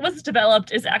the way it was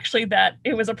developed is actually that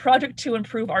it was a project to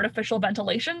improve artificial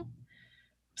ventilation,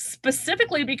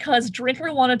 specifically because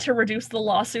Drinker wanted to reduce the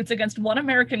lawsuits against one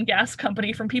American gas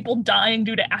company from people dying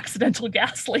due to accidental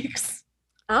gas leaks.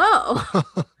 Oh.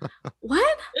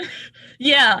 What?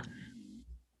 Yeah.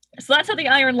 So that's how the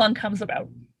iron lung comes about.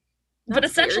 But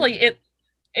That's essentially it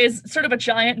is sort of a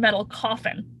giant metal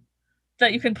coffin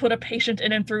that you can put a patient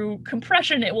in, and through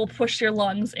compression it will push your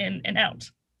lungs in and out.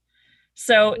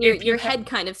 So Your head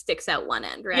kind of sticks out one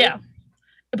end, right? Yeah,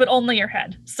 but only your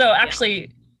head. So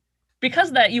actually, because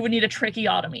of that, you would need a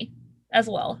tracheotomy as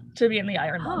well to be in the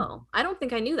iron lung. Oh, I don't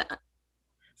think I knew that.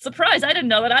 Surprise, I didn't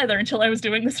know that either until I was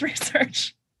doing this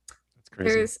research. That's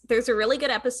crazy. There's a really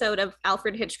good episode of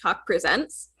Alfred Hitchcock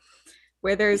Presents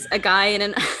where there's a guy in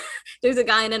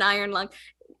an iron lung.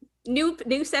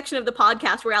 New section of the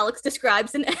podcast where Alex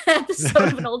describes an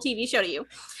episode of an old TV show to you.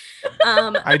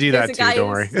 I do that too, don't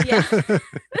worry. Yeah.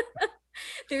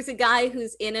 There's a guy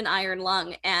who's in an iron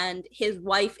lung and his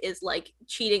wife is like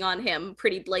cheating on him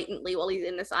pretty blatantly while he's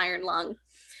in this iron lung.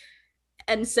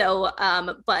 And so,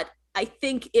 but I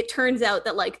think it turns out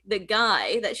that like the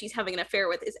guy that she's having an affair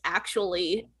with is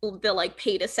actually the like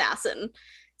paid assassin.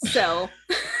 So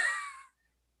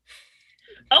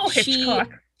Hitchcock.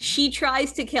 she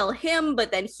tries to kill him,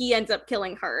 but then he ends up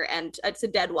killing her, and it's a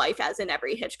dead wife, as in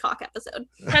every Hitchcock episode.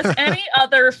 Has any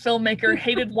other filmmaker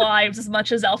hated wives as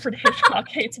much as Alfred Hitchcock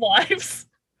hates wives?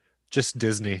 Just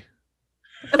Disney.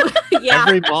 Yeah,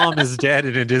 Every mom is dead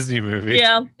in a Disney movie.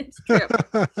 Yeah. it's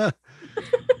true.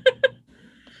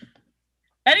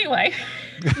 Anyway,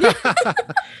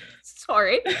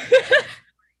 Sorry.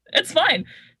 it's fine.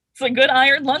 It's a good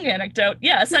iron lung anecdote.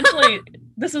 Yeah, essentially,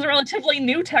 this is a relatively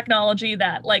new technology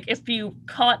that, like, if you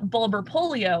caught bulbar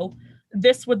polio,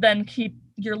 this would then keep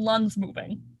your lungs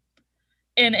moving.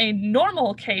 In a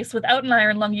normal case, without an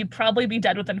iron lung, you'd probably be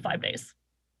dead within 5 days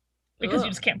because you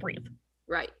just can't breathe.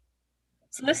 Right.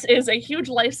 So this is a huge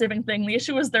life-saving thing. The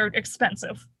issue is they're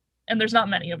expensive, and there's not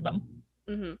many of them.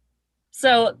 Mm-hmm.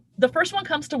 So the first one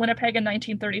comes to Winnipeg in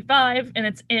 1935, and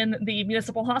it's in the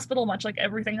municipal hospital, much like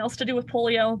everything else to do with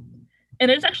polio.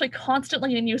 And it is actually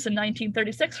constantly in use in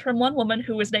 1936 from one woman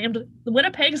who was named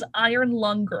Winnipeg's Iron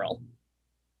Lung Girl.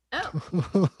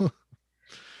 Oh.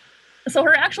 So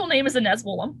her actual name is Inez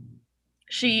Woolham.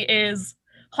 She is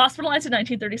hospitalized in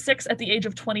 1936 at the age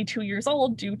of 22 years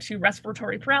old due to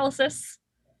respiratory paralysis.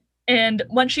 And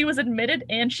when she was admitted,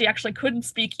 and she actually couldn't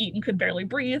speak, eat, and could barely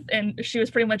breathe, and she was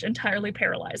pretty much entirely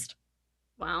paralyzed.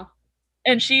 Wow.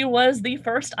 And she was the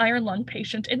first iron lung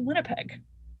patient in Winnipeg,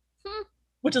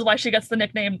 which is why she gets the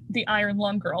nickname the Iron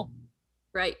Lung Girl.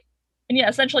 Right. And yeah,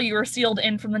 essentially you were sealed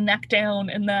in from the neck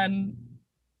down, and then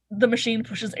the machine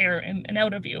pushes air in and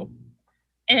out of you.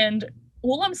 And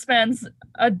Woolham spends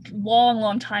a long,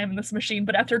 long time in this machine,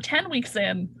 but after 10 weeks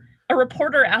in, a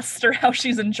reporter asks her how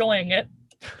she's enjoying it.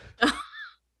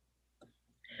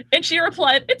 And she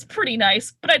replied, "It's pretty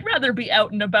nice, but I'd rather be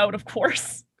out and about, of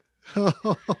course."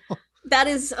 That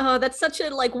is, that's such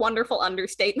a like wonderful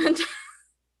understatement.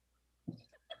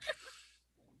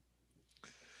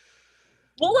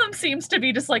 Woolham seems to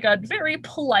be just like a very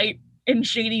polite and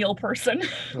genial person.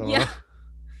 Yeah.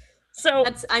 So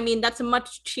That's a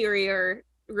much cheerier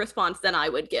response than I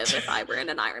would give if I were in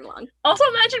an iron lung. Also,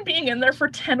 imagine being in there for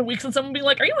 10 weeks and someone being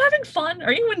like, are you having fun?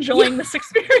 Are you enjoying this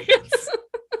experience?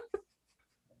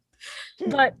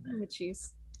 But oh,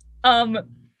 jeez.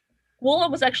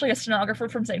 Woolam was actually a stenographer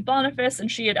from St. Boniface,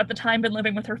 and she had at the time been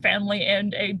living with her family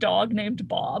and a dog named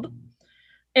Bob.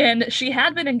 And she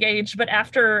had been engaged, but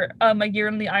after a year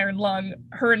in the iron lung,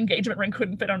 her engagement ring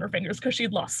couldn't fit on her fingers because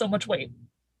she'd lost so much weight.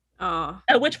 Oh.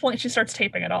 At which point she starts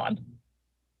taping it on.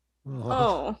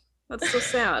 Oh, that's so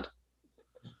sad.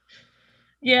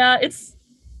 Yeah, it's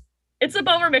a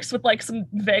bummer mixed with like some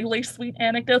vaguely sweet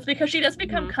anecdotes because she does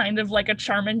become kind of like a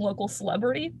charming local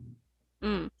celebrity.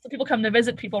 So people come to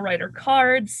visit, people write her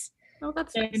cards. Oh,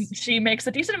 that's and nice. She makes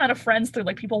a decent amount of friends through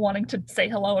like people wanting to say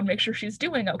hello and make sure she's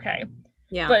doing okay.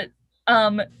 Yeah. But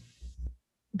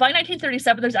by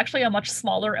 1937, there's actually a much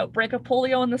smaller outbreak of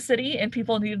polio in the city, and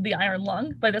people needed the iron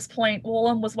lung. By this point,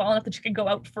 Woolam was well enough that she could go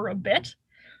out for a bit.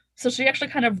 So she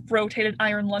actually kind of rotated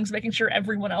iron lungs, making sure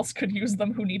everyone else could use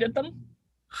them who needed them.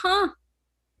 Huh.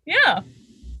 Yeah.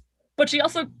 But she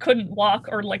also couldn't walk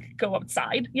or like go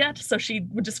outside yet, so she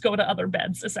would just go to other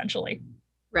beds, essentially.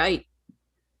 Right.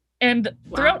 And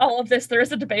throughout all of this, there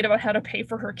is a debate about how to pay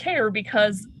for her care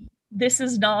because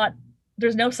there's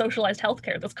no socialized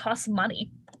healthcare. This costs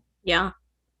money. Yeah.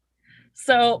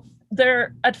 So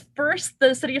at first,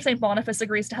 the city of St. Boniface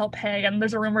agrees to help pay, and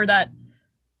there's a rumor that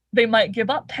they might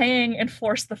give up paying and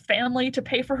force the family to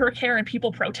pay for her care, and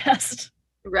people protest.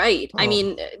 Right. I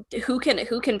mean, who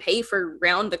can pay for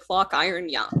round the clock iron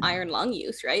lung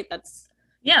use, right? That's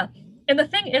yeah. And the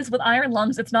thing is, with iron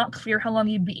lungs, it's not clear how long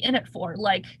you'd be in it for.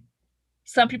 Like,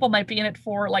 some people might be in it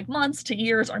for like months to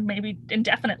years or maybe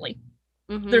indefinitely.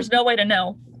 There's no way to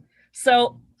know.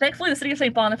 So thankfully, the city of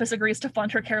St. Boniface agrees to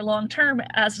fund her care long term,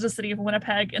 as does the city of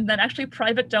Winnipeg, and then actually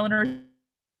private donors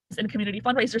and community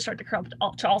fundraisers start to come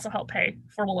to also help pay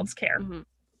for Woolam's care.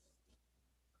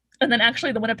 And then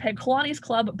actually the Winnipeg Kiwanis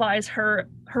Club buys her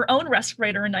own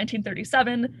respirator in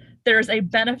 1937. There's a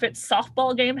benefit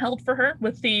softball game held for her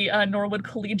with the Norwood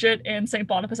Collegiate and St.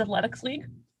 Boniface Athletics League.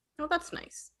 Oh, that's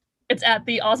nice. It's at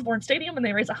the Osborne Stadium, and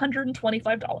they raise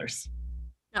 $125.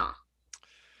 Oh.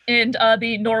 And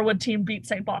the Norwood team beat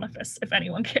St. Boniface, if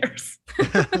anyone cares.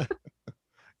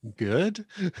 Good.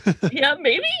 Yeah,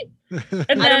 maybe.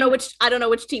 And I don't know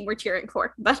which team we're cheering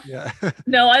for, but yeah.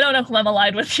 No, I don't know who I'm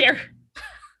allied with here.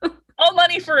 All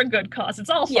money for a good cause. It's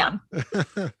all fun.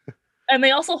 Yeah. And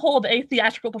they also hold a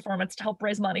theatrical performance to help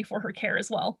raise money for her care as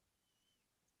well.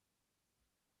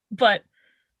 But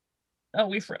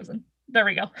we've frozen. There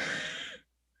we go.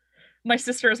 My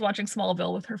sister is watching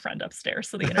Smallville with her friend upstairs,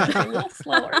 so the internet's a little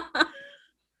slower.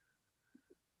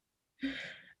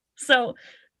 So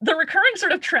the recurring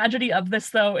sort of tragedy of this,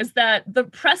 though, is that the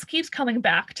press keeps coming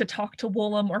back to talk to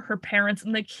Woolam or her parents,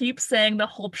 and they keep saying the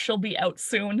hope she'll be out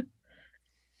soon.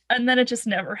 And then it just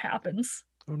never happens.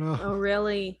 Oh, no. Oh,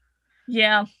 really?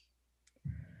 Yeah.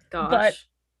 Gosh. But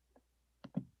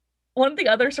one of the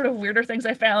other sort of weirder things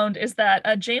I found is that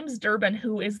James Durbin,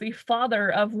 who is the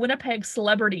father of Winnipeg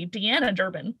celebrity Deanna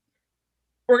Durbin,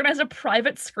 organized a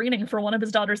private screening for one of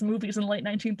his daughter's movies in the late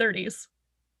 1930s.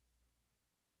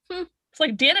 It's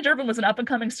like Deanna Durbin was an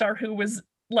up-and-coming star who was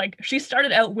like, she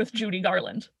started out with Judy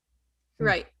Garland.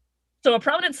 Right. So a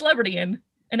prominent celebrity and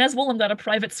as Woolam got a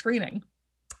private screening.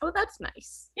 Oh, that's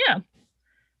nice. Yeah.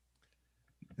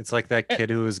 It's like that kid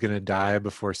who was going to die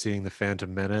before seeing The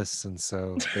Phantom Menace, and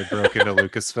so they broke into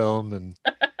Lucasfilm,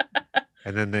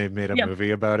 and then they made a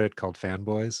movie about it called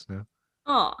Fanboys. No?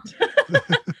 Oh.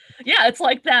 Yeah, it's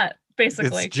like that,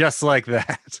 basically. It's just like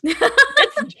that.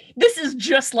 This is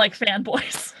just like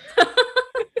Fanboys.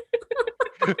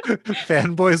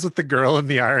 Fanboys with the girl in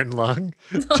the iron lung.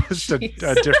 Just a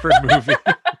different movie.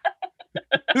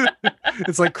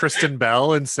 It's like Kristen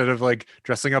Bell, instead of like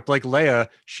dressing up like Leia,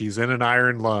 she's in an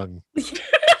iron lung.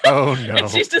 Oh no. And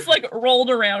she's just like rolled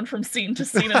around from scene to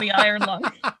scene in the iron lung.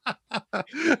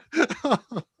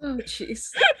 Oh jeez.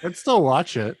 I'd still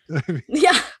watch it.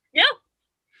 Yeah. Yeah.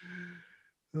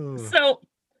 Oh. So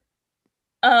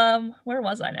where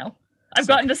was I now? I've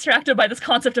gotten distracted by this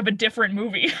concept of a different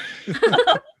movie.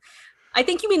 I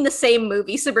think you mean the same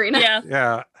movie, Sabrina. Yeah.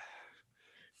 Yeah.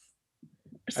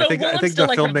 So I think the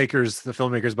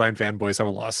filmmakers behind Fanboys have a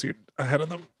lawsuit ahead of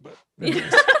them. But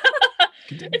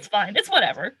it's fine. It's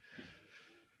whatever.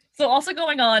 So also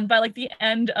going on, by like the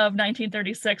end of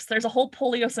 1936, there's a whole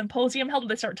polio symposium held where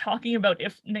they start talking about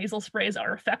if nasal sprays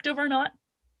are effective or not.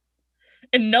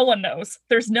 And no one knows.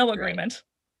 There's no agreement.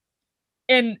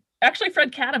 Right. And actually,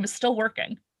 Fred Kadam is still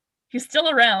working. He's still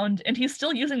around, and he's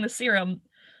still using the serum,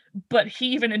 but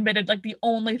he even admitted like the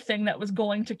only thing that was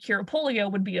going to cure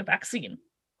polio would be a vaccine.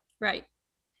 Right.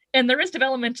 And there is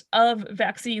development of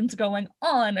vaccines going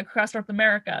on across North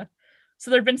America. So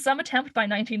there had been some attempt by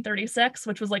 1936,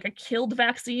 which was like a killed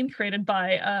vaccine created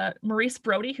by Maurice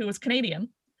Brody, who was Canadian,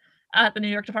 at the New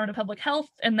York Department of Public Health.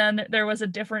 And then there was a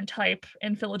different type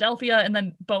in Philadelphia, and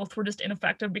then both were just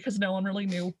ineffective because no one really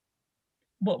knew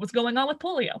what was going on with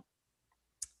polio.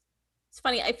 It's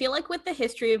funny. I feel like with the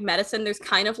history of medicine, there's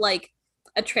kind of like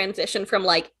a transition from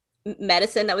like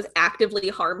medicine that was actively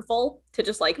harmful to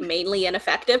just like mainly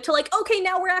ineffective to like, okay,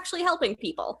 now we're actually helping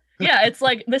people. Yeah, it's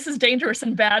like, this is dangerous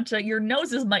and bad to your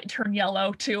noses might turn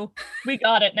yellow to we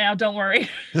got it now, don't worry.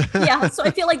 Yeah, so I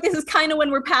feel like this is kind of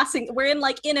when we're in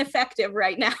like ineffective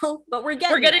right now, but we're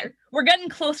getting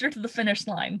closer to the finish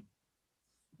line.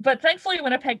 But thankfully,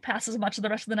 Winnipeg passes much of the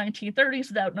rest of the 1930s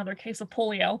without another case of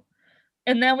polio.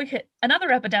 And then we hit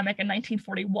another epidemic in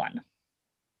 1941.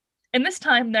 And this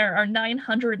time there are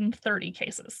 930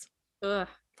 cases. Ugh.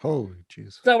 Holy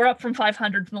jeez. So we're up from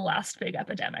 500 from the last big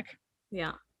epidemic.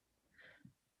 Yeah.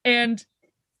 And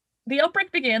the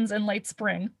outbreak begins in late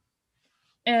spring.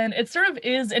 And it sort of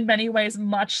is in many ways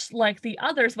much like the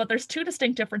others, but there's two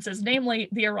distinct differences, namely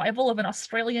the arrival of an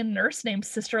Australian nurse named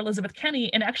Sister Elizabeth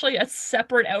Kenny and actually a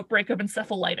separate outbreak of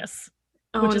encephalitis,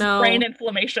 which is brain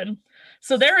inflammation.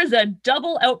 So there is a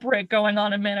double outbreak going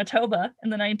on in Manitoba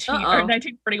in the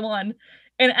 1941.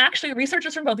 And actually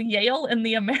researchers from both Yale and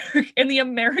the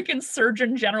American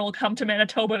Surgeon General come to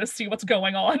Manitoba to see what's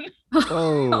going on.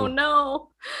 Oh no.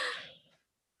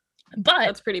 But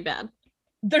that's pretty bad.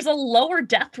 There's a lower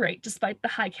death rate despite the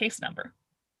high case number.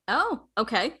 Oh,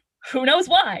 okay. Who knows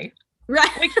why?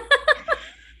 Right.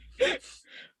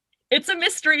 It's a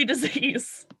mystery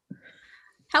disease.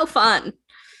 How fun.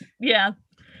 Yeah.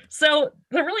 So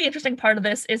the really interesting part of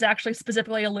this is actually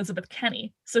specifically Elizabeth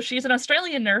Kenny. So she's an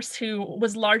Australian nurse who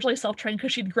was largely self-trained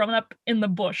because she'd grown up in the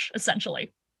bush,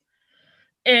 essentially.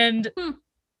 And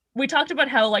we talked about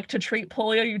how, like, to treat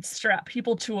polio, you'd strap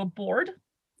people to a board.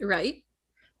 Right.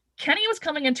 Kenny was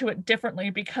coming into it differently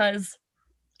because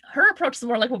her approach is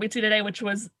more like what we see today, which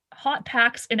was hot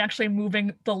packs and actually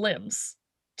moving the limbs.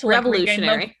 To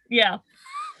revolutionary. Yeah.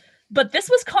 But this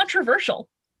was controversial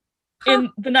in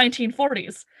the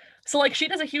 1940s. So, like, she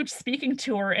does a huge speaking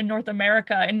tour in North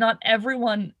America, and not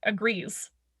everyone agrees.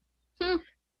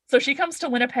 So she comes to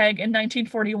Winnipeg in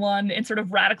 1941 and sort of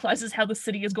radicalizes how the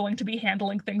city is going to be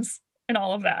handling things and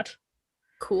all of that.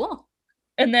 Cool.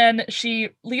 And then she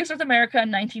leaves North America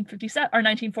in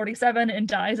 1947 and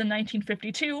dies in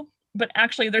 1952. But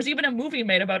actually, there's even a movie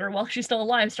made about her while she's still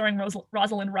alive, starring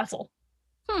Rosalind Russell.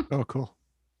 Oh, cool.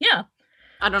 Yeah.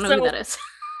 I don't know who that is.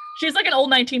 She's like an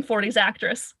old 1940s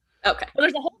actress. Okay. But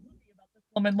there's a whole movie about this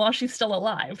woman while she's still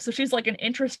alive. So she's like an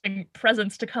interesting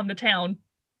presence to come to town.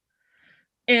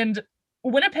 And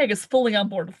Winnipeg is fully on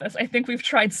board with this. I think we've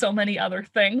tried so many other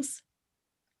things.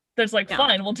 There's like,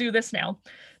 fine, we'll do this now.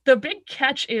 The big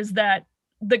catch is that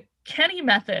the Kenny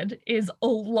method is a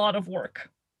lot of work.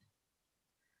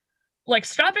 Like,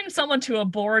 strapping someone to a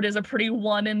board is a pretty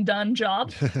one and done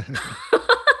job.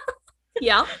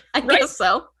 Yeah, I guess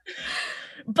so.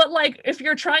 But like, if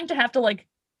you're trying to have to like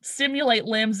simulate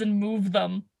limbs and move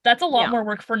them, that's a lot more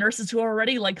work for nurses who are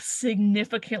already like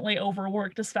significantly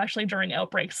overworked, especially during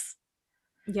outbreaks.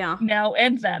 Yeah. Now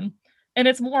and then. And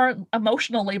it's more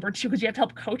emotional labor too, because you have to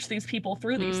help coach these people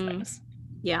through these things.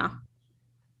 Yeah.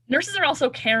 Nurses are also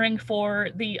caring for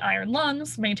the iron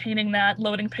lungs, maintaining that,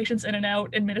 loading patients in and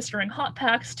out, administering hot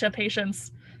packs to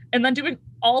patients, and then doing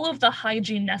all of the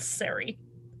hygiene necessary.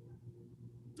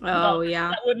 Oh, yeah.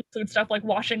 That would include stuff like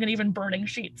washing and even burning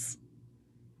sheets.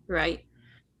 Right.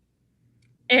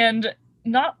 And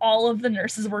not all of the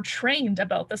nurses were trained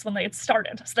about this when they had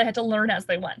started, so they had to learn as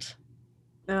they went.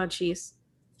 Oh, jeez.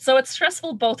 So it's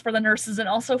stressful both for the nurses and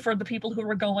also for the people who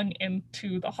were going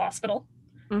into the hospital.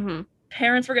 Mm-hmm.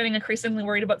 Parents were getting increasingly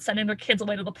worried about sending their kids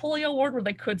away to the polio ward, where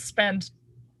they could spend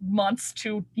months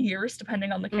to years,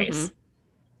 depending on the case.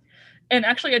 And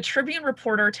actually, a Tribune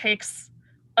reporter takes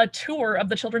a tour of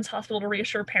the children's hospital to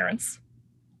reassure parents.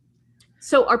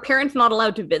 So are parents not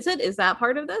allowed to visit? Is that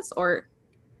part of this? Or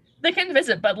they can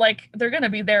visit, but like, they're going to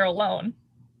be there alone.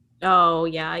 Oh,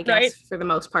 yeah, I guess for the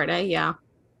most part, yeah.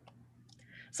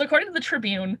 So according to the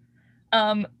Tribune,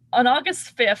 on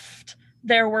August 5th,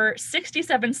 there were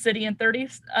 67 city and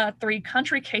 33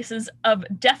 country cases of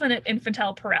definite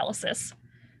infantile paralysis.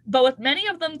 But with many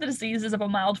of them, the disease is of a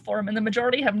mild form, and the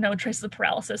majority have no traces of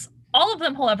paralysis. All of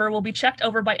them, however, will be checked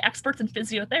over by experts in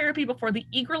physiotherapy before the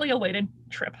eagerly awaited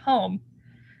trip home.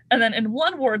 And then in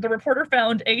one ward, the reporter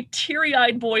found a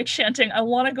teary-eyed boy chanting, "I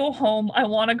want to go home, I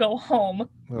want to go home."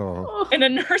 Oh. And a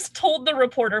nurse told the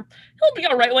reporter, "He'll be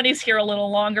all right when he's here a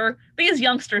little longer. These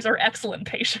youngsters are excellent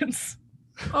patients."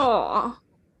 Oh,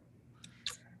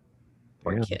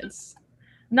 poor Damn. kids.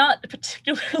 Not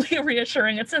particularly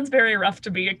reassuring. It sounds very rough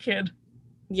to be a kid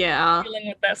Yeah. dealing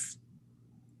with this.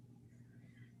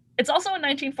 It's also in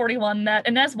 1941 that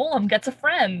Inez Woolham gets a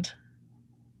friend.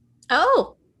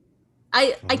 Oh,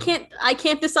 I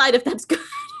can't decide if that's good.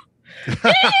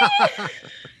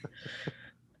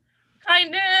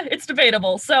 Kinda, it's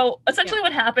debatable. So essentially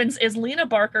what happens is Lena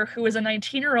Barker, who is a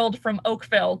 19-year-old from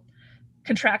Oakville,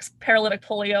 contracts paralytic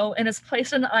polio and is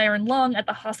placed in an iron lung at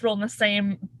the hospital in the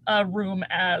same room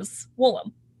as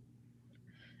Woolham.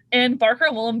 And Barker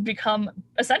and Woolham become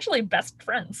essentially best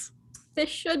friends. This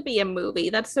should be a movie.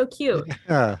 That's so cute.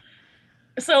 Yeah.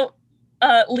 So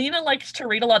Lena liked to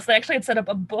read a lot, so they actually had set up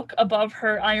a book above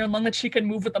her iron lung that she could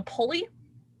move with a pulley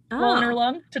while in her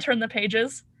lung to turn the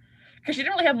pages. Because she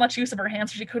didn't really have much use of her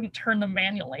hands, so she couldn't turn them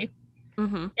manually.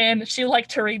 Mm-hmm. And she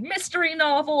liked to read mystery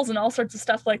novels and all sorts of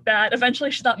stuff like that. Eventually,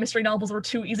 she thought mystery novels were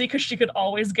too easy because she could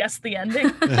always guess the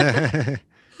ending.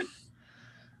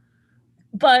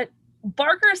 But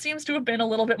Barker seems to have been a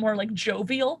little bit more like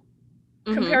jovial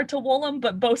compared to Woolham,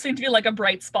 but both seem to be like a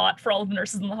bright spot for all of the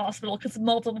nurses in the hospital because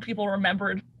multiple people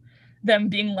remembered them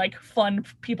being like fun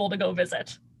people to go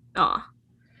visit. Aw.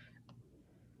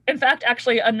 In fact,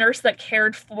 actually, a nurse that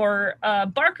cared for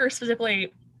Barker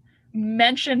specifically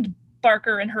mentioned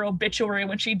Barker in her obituary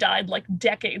when she died, like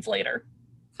decades later.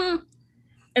 And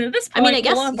at this point, I mean, I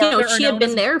guess she had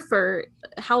been there for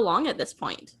how long at this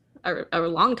point? A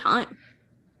long time.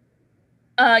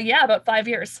 Yeah, about 5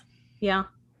 years. Yeah.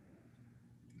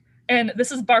 And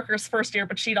this is Barker's first year,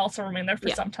 but she'd also remained there for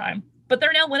some time. But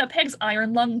they're now Winnipeg's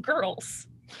Iron Lung Girls.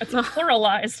 It's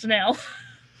pluralized now.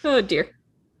 Oh dear.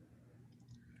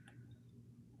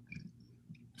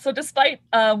 So despite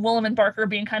Woolham and Barker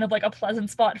being kind of like a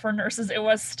pleasant spot for nurses, it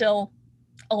was still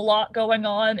a lot going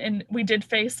on, and we did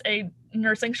face a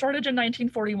nursing shortage in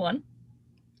 1941.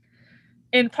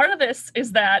 And part of this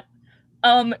is that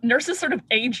nurses sort of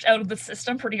aged out of the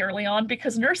system pretty early on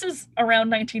because nurses around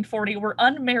 1940 were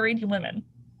unmarried women.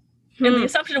 And the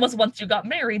assumption was once you got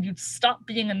married, you'd stop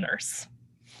being a nurse.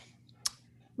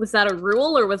 Was that a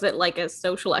rule or was it like a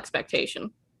social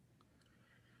expectation?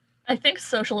 I think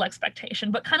social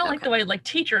expectation, but kind of like the way like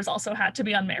teachers also had to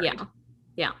be unmarried.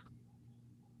 Yeah.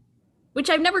 Which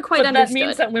I've never quite understood. That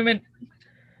means that women...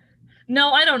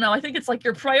 No, I don't know. I think it's like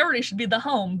your priority should be the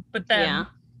home, but then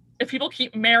if people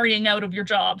keep marrying out of your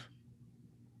job,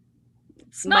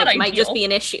 it's not ideal. Might just be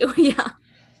an issue.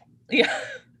 Yeah.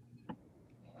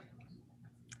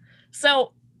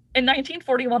 So in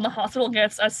 1941, the hospital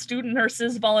gets student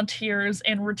nurses, volunteers,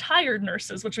 and retired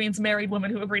nurses, which means married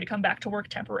women who agree to come back to work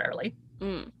temporarily.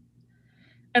 And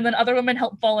then other women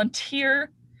help volunteer.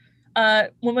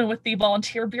 Women with the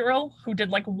volunteer bureau who did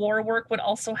like war work would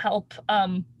also help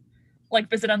like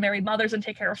visit unmarried mothers and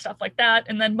take care of stuff like that.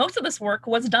 And then most of this work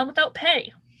was done without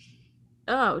pay.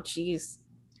 Oh, geez.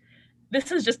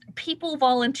 This is just people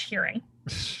volunteering.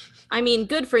 I mean,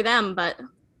 good for them, but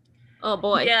oh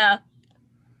boy. Yeah.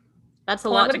 That's a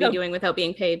lot to be doing without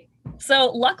being paid.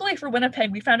 So luckily for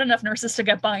Winnipeg, we found enough nurses to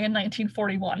get by in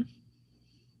 1941.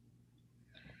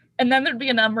 And then there'd be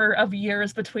a number of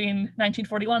years between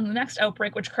 1941 and the next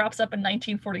outbreak, which crops up in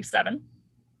 1947,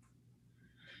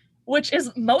 which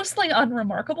is mostly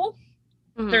unremarkable.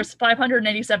 There's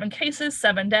 587 cases,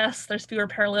 7 deaths. There's fewer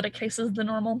paralytic cases than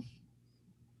normal.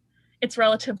 It's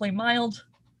relatively mild,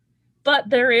 but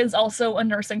there is also a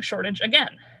nursing shortage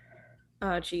again.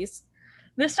 Oh, geez.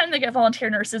 This time they get volunteer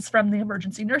nurses from the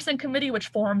Emergency Nursing Committee, which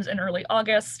forms in early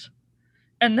August.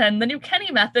 And then the new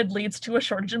Kenny method leads to a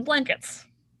shortage in blankets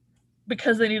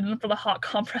because they needed them for the hot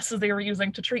compresses they were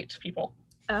using to treat people.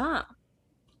 Ah.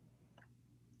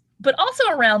 But also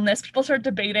around this, people started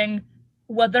debating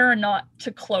whether or not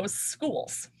to close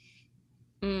schools.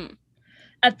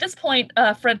 At this point,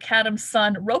 Fred Cadam's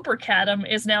son, Roper Cadam,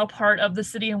 is now part of the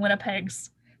city of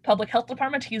Winnipeg's public health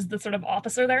department. He's the sort of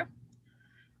officer there.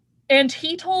 And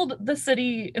he told the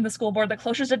city and the school board that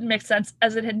closures didn't make sense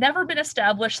as it had never been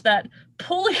established that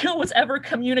polio was ever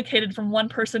communicated from one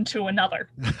person to another.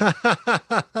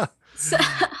 So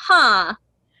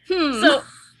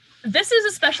this is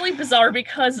especially bizarre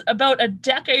because about a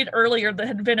decade earlier, there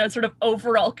had been a sort of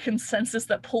overall consensus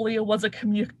that polio was a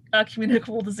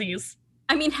communicable disease.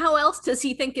 I mean, how else does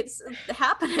he think it's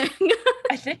happening?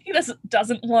 I think he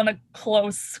doesn't want to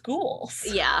close schools.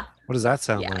 Yeah. What does that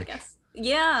sound like? I guess.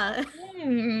 Yeah.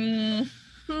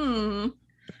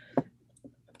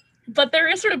 But there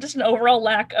is sort of just an overall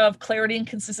lack of clarity and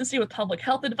consistency with public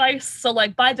health advice. So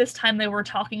like by this time they were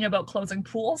talking about closing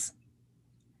pools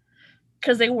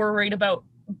because they were worried about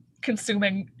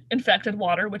consuming infected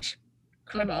water, which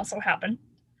could also happen.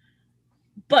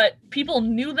 But people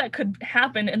knew that could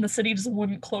happen, and the city just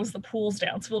wouldn't close the pools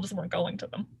down, so people just weren't going to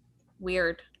them.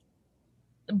 Weird.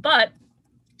 But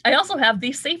I also have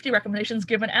these safety recommendations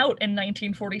given out in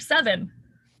 1947.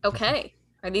 Okay.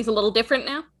 Are these a little different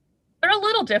now? They're a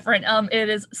little different. It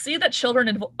is see that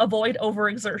children avoid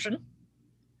overexertion.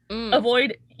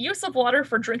 Avoid use of water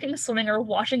for drinking, swimming, or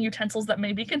washing utensils that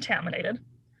may be contaminated.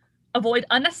 Avoid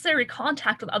unnecessary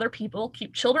contact with other people.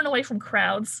 Keep children away from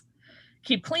crowds.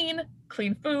 Keep clean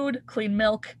food, clean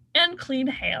milk, and clean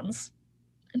hands.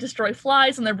 Destroy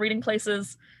flies in their breeding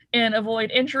places, and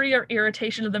avoid injury or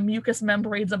irritation of the mucous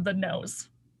membranes of the nose.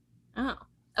 Oh,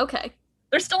 okay.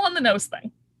 They're still on the nose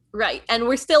thing. Right. And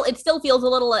it still feels a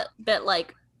little bit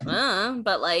like,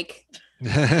 but like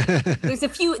there's a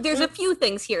few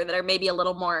things here that are maybe a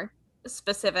little more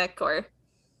specific or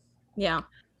yeah.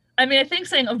 I mean, I think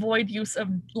saying avoid use of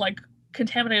like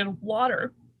contaminated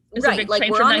water is right, a big like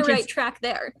change we're from on the right track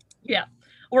there. Yeah.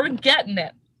 We're getting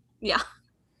it. Yeah.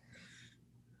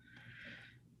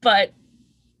 But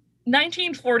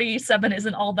 1947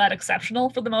 isn't all that exceptional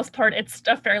for the most part. It's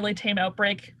a fairly tame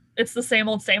outbreak. It's the same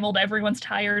old, everyone's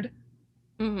tired.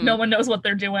 Mm-hmm. No one knows what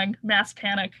they're doing. Mass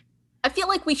panic. I feel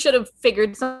like we should have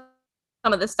figured some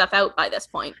of this stuff out by this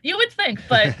point. You would think,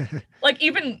 but like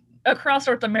even across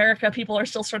North America, people are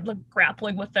still sort of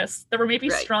grappling with this. There were maybe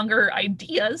stronger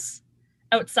ideas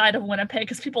outside of Winnipeg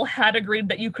because people had agreed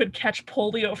that you could catch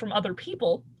polio from other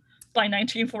people by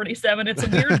 1947. It's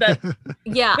weird that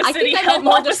yeah, I think I meant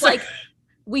more just like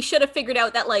we should have figured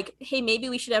out that like, hey, maybe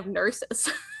we should have nurses.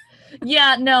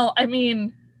 Yeah, no, I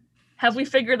mean, have we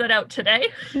figured that out today?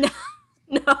 No.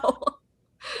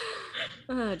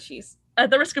 Oh, jeez. At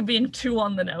the risk of being too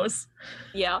on the nose.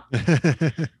 Yeah.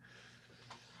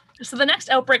 So the next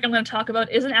outbreak I'm going to talk about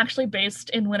isn't actually based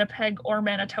in Winnipeg or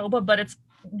Manitoba, but it's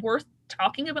worth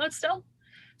talking about still.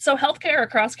 So healthcare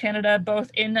across Canada,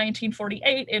 both in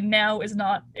 1948 and now, is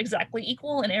not exactly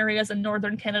equal, and areas in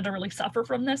northern Canada really suffer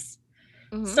from this.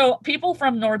 Mm-hmm. So people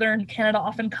from northern Canada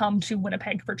often come to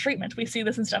Winnipeg for treatment. We see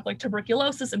this in stuff like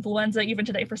tuberculosis, influenza, even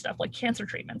today for stuff like cancer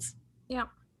treatments. Yeah.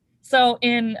 So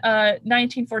in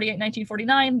 1948,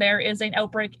 1949, there is an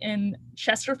outbreak in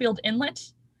Chesterfield Inlet,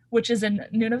 which is in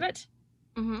Nunavut.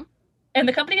 Mm-hmm. And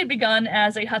the company had begun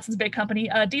as a Hudson's Bay Company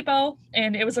depot,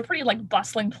 and it was a pretty like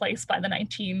bustling place by the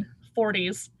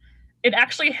 1940s. It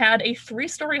actually had a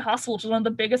 3-story hospital, which was one of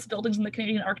the biggest buildings in the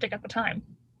Canadian Arctic at the time.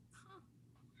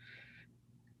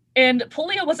 And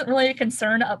polio wasn't really a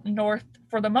concern up north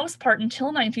for the most part until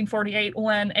 1948,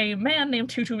 when a man named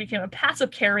Tutu became a passive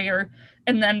carrier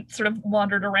and then sort of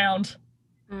wandered around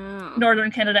northern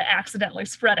Canada, accidentally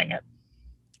spreading it.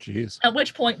 Jeez. At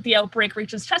which point the outbreak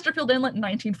reaches Chesterfield Inlet in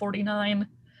 1949.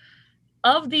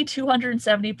 Of the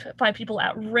 275 people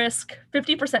at risk,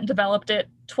 50% developed it,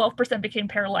 12% became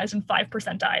paralyzed, and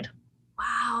 5% died.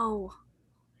 Wow.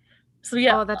 So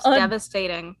yeah. Oh, that's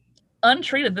devastating.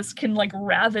 Untreated, this can like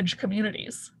ravage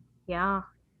communities. Yeah.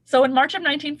 So in March of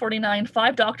 1949,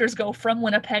 5 doctors go from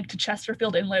Winnipeg to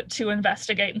Chesterfield Inlet to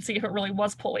investigate and see if it really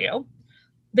was polio.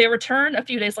 They return a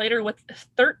few days later with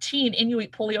 13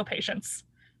 Inuit polio patients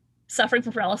suffering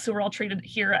from paralysis who were all treated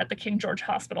here at the King George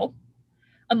Hospital.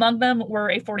 Among them were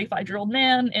a 45-year-old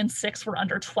man, and 6 were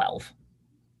under 12.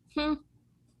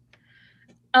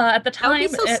 At the time, that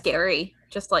would be so scary,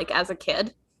 just like as a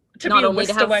kid. To not be only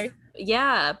whisked away.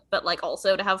 Yeah, but like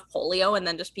also to have polio and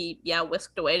then just be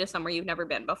whisked away to somewhere you've never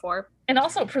been before. And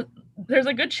also, there's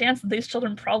a good chance that these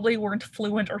children probably weren't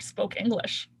fluent or spoke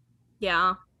English.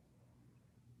 Yeah.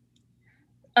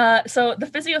 So the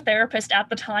physiotherapist at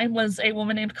the time was a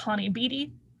woman named Connie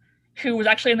Beatty, who was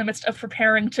actually in the midst of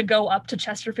preparing to go up to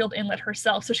Chesterfield Inlet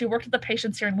herself. So she worked with the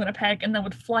patients here in Winnipeg and then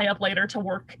would fly up later to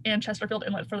work in Chesterfield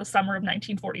Inlet for the summer of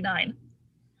 1949.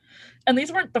 And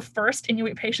these weren't the first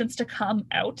Inuit patients to come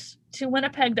out to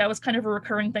Winnipeg. That was kind of a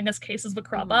recurring thing as cases would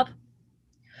crop up.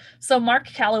 So Mark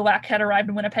Kalawak had arrived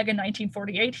in Winnipeg in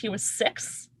 1948. He was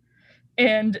 6,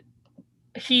 and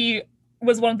he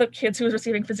was one of the kids who was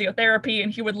receiving physiotherapy,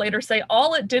 and he would later say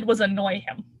all it did was annoy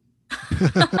him.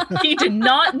 He did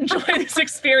not enjoy this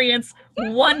experience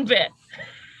one bit.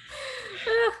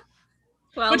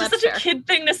 Well, which is such a kid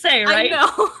thing to say, right? I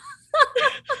know.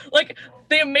 Like,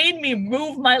 they made me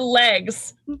move my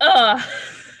legs.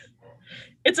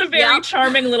 It's a very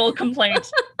charming little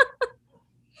complaint.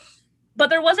 But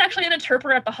there was actually an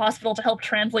interpreter at the hospital to help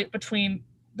translate between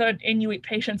the Inuit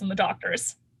patients and the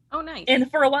doctors. Oh, nice. And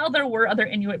for a while, there were other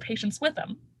Inuit patients with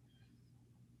him.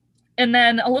 And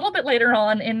then a little bit later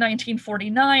on, in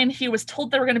 1949, he was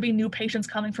told there were going to be new patients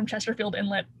coming from Chesterfield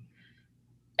Inlet.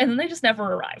 And then they just never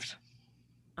arrived.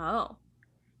 Oh.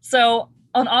 So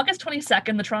On August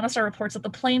 22nd, the Toronto Star reports that the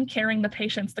plane carrying the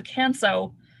patients, the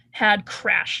Canso, had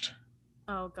crashed.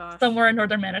 Oh, gosh. Somewhere in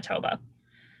northern Manitoba.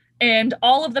 And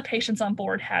all of the patients on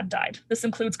board had died. This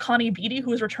includes Connie Beatty,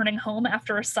 who was returning home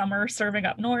after a summer serving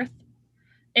up north.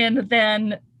 And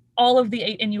then all of the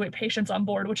 8 Inuit patients on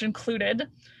board, which included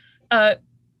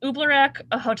Ublerek,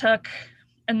 Ahotuk,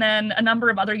 and then a number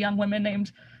of other young women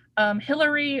named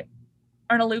Hillary,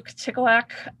 Arnaluk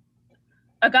Tikoak,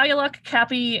 Agayaluk,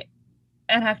 Kapi,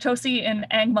 Anhaktosi, and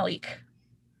Ang Malik,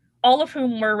 all of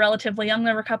whom were relatively young.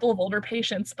 There were a couple of older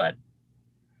patients, but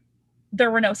there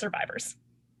were no survivors.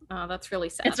 Oh, that's really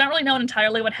sad. It's not really known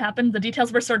entirely what happened. The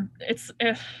details were sort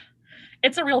of,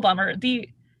 it's a real bummer.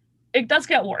 It does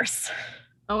get worse.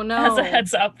 Oh no. As a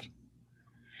heads up.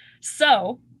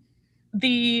 So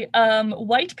the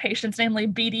white patients, namely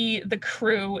Beatty, the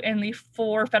crew, and the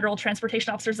 4 federal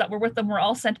transportation officers that were with them, were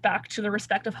all sent back to their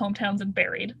respective hometowns and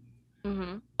buried.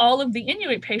 Mm-hmm. All of the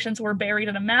Inuit patients were buried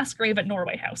in a mass grave at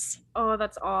Norway House. Oh,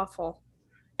 that's awful.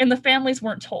 And the families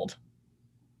weren't told.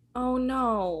 Oh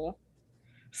no.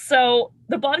 So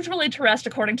the bodies were laid to rest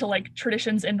according to like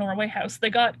traditions in Norway House. They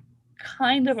got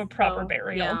kind of a proper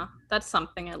burial. Yeah, that's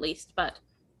something at least. But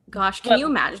gosh, can you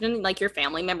imagine like your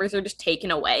family members are just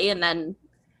taken away and then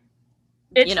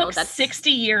it took 60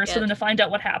 years for them to find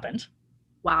out what happened.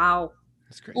 Wow.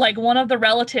 That's great. Like one of the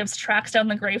relatives tracks down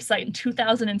the gravesite in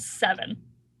 2007.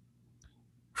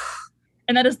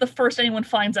 And that is the first anyone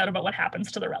finds out about what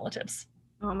happens to the relatives.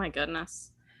 Oh my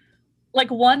goodness. Like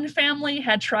one family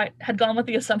had gone with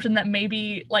the assumption that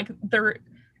maybe like their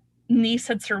niece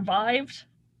had survived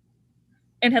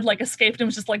and had like escaped and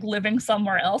was just like living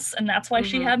somewhere else, and that's why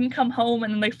she hadn't come home.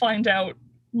 And then they find out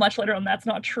much later on that's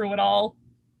not true at all.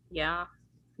 Yeah,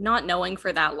 not knowing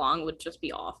for that long would just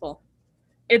be awful.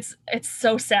 It's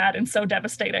so sad and so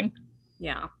devastating.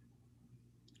 Yeah.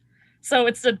 So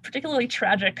it's a particularly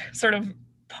tragic sort of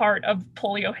part of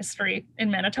polio history in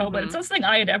Manitoba. It's not something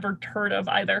I had ever heard of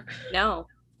either. No,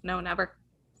 never.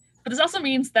 But this also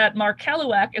means that Mark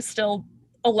Kaluak is still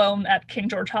alone at King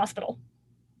George Hospital.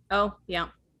 Oh, yeah.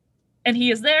 And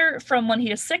he is there from when he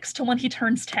is 6 to when he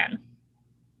turns 10.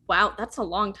 Wow, that's a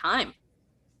long time.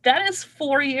 That is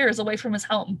 4 years away from his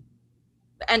home.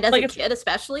 And as like a kid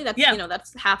especially, that's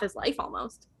that's half his life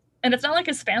almost. And it's not like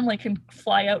his family can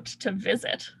fly out to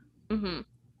visit. Mm-hmm.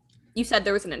 You said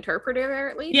there was an interpreter there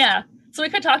at least? Yeah. So he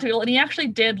could talk to people, and he actually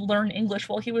did learn English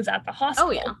while he was at the hospital.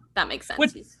 Oh, yeah. That makes sense.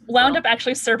 Which wound up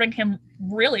actually serving him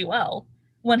really well.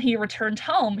 When he returned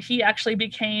home, he actually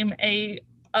became a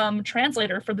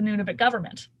translator for the Nunavut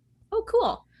government. Oh,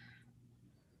 cool.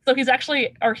 So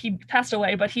he passed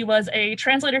away, but he was a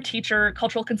translator, teacher,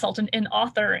 cultural consultant, and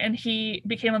author, and he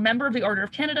became a member of the Order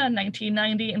of Canada in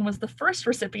 1990 and was the first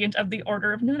recipient of the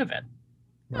Order of Nunavut.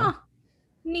 Oh,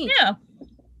 neat. Yeah.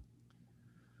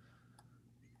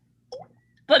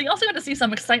 But he also got to see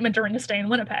some excitement during his stay in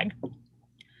Winnipeg,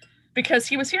 because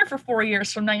he was here for 4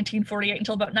 years from 1948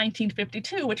 until about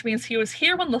 1952, which means he was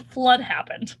here when the flood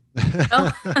happened.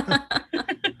 Oh.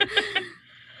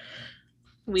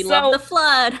 We love the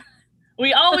flood.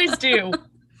 We always do.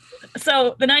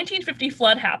 So the 1950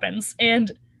 flood happens,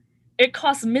 and it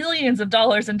costs millions of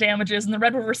dollars in damages, and the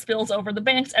Red River spills over the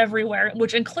banks everywhere,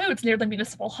 which includes near the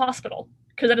municipal hospital,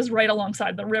 because that is right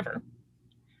alongside the river.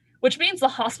 Which means the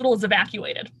hospital is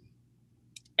evacuated,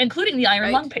 including the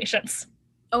iron lung patients.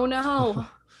 Oh no.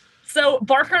 So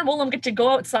Barker and Wollum get to go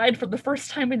outside for the first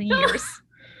time in years.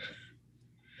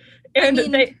 And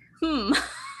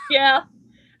yeah,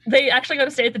 they actually go to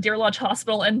stay at the Deer Lodge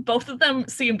Hospital, and both of them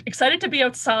seemed excited to be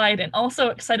outside and also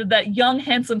excited that young,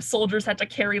 handsome soldiers had to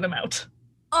carry them out.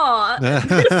 Aw,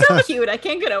 they're so cute. I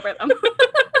can't get over them.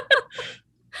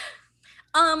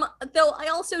 Though I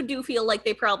also do feel like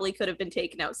they probably could have been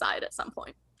taken outside at some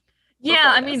point. Yeah,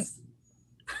 I mean,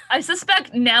 I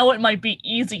suspect now it might be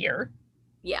easier.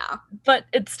 Yeah. But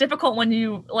it's difficult when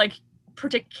you,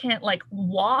 can't,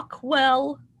 walk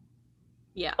well.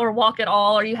 Yeah. Or walk at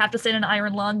all, or you have to sit in an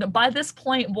iron lung. But by this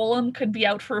point, Wollum could be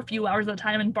out for a few hours at a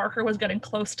time, and Barker was getting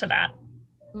close to that.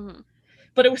 Mm-hmm.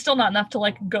 But it was still not enough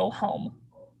to, go home.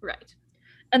 Right.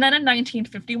 And then in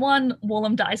 1951,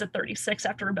 Wollum dies at 36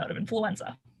 after a bout of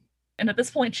influenza. And at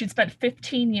this point, she'd spent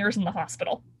 15 years in the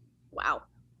hospital. Wow.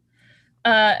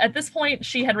 At this point,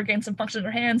 she had regained some function in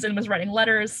her hands and was writing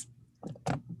letters.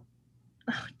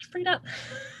 Oh, Frida.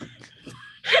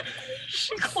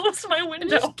 She closed my window.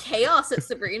 There's chaos at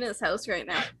Sabrina's house right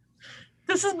now.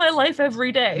 This is my life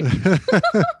every day.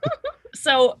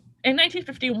 So in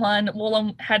 1951,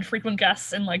 Wollum had frequent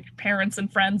guests and parents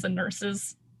and friends and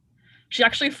nurses. She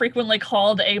actually frequently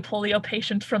called a polio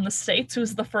patient from the States who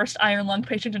was the first iron lung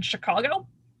patient in Chicago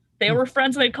They were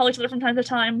friends and they'd call each other from time to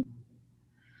time.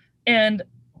 And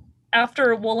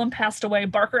after Woolham passed away,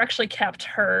 Barker actually kept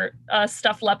her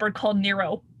stuffed leopard called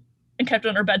Nero and kept it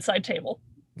on her bedside table.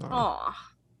 Aww.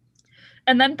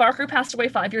 And then Barker passed away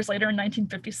 5 years later in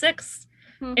 1956.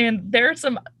 And there's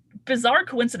some bizarre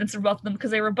coincidence about them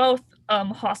because they were both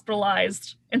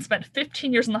hospitalized and spent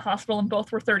 15 years in the hospital, and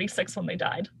both were 36 when they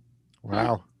died.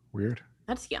 Wow. Weird.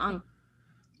 That's young.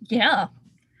 Yeah.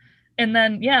 And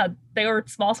then, they were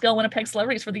small-scale Winnipeg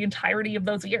celebrities for the entirety of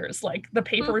those years. Like, the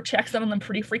paper checks on them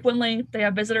pretty frequently. They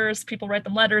have visitors. People write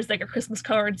them letters. They get Christmas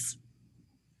cards.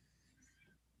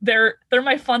 They're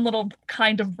my fun little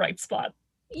kind of bright spot.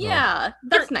 Yeah,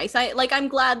 that's nice. I'm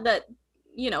glad that,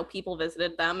 people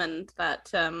visited them and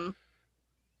that,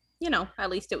 at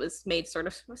least it was made sort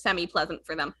of semi-pleasant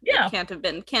for them. Yeah. It can't have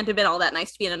been all that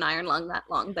nice to be in an iron lung that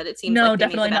long, but it seems No, like they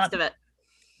definitely made the best not. of it.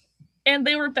 And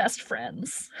they were best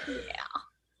friends.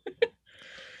 Yeah.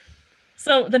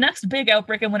 So the next big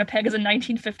outbreak in Winnipeg is in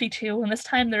 1952, and this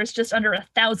time there's just under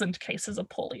 1,000 cases of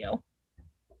polio.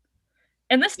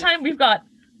 And this time we've got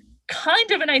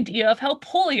kind of an idea of how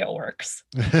polio works.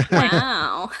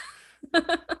 Wow.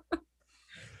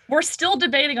 We're still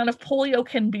debating on if polio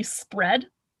can be spread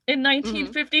in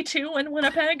 1952 in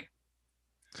Winnipeg.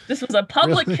 This was a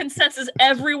public consensus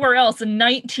everywhere else in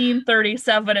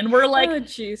 1937, and we're like, oh,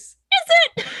 jeez. Is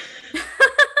it?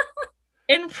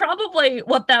 And probably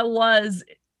what that was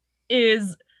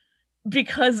is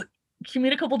because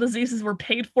communicable diseases were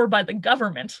paid for by the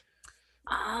government.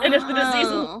 Oh. And if the disease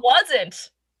wasn't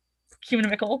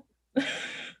communicable...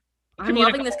 I'm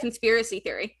loving this conspiracy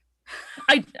theory.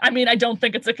 I mean, I don't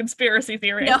think it's a conspiracy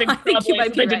theory. No, I think probably they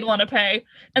didn't right. want to pay.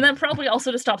 And then probably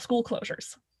also to stop school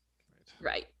closures.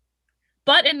 Right.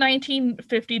 But in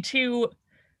 1952,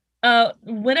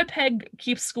 Winnipeg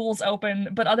keeps schools open,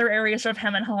 but other areas of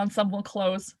Hem and Haw and some will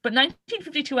close. But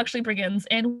 1952 actually begins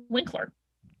in Winkler.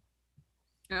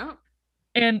 Oh.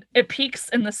 And it peaks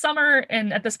in the summer,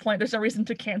 and at this point there's no reason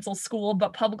to cancel school,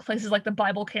 but public places like the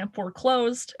Bible camp were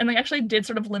closed, and they actually did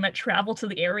sort of limit travel to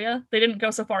the area. They didn't go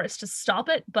so far as to stop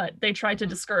it, but they tried to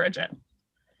discourage it.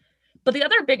 But the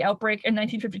other big outbreak in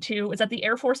 1952 is at the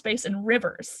Air Force Base in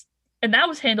Rivers, and that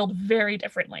was handled very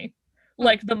differently.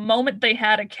 Like, the moment they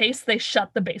had a case, they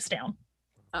shut the base down.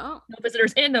 Oh. No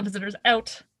visitors in, no visitors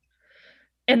out.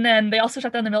 And then they also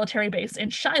shut down the military base in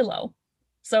Shiloh.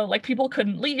 So, like, people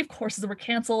couldn't leave, courses were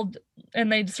canceled,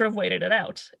 and they sort of waited it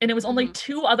out. And it was only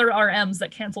 2 other RMs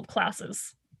that canceled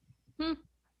classes.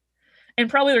 And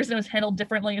probably the reason it was handled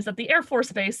differently is that the Air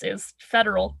Force Base is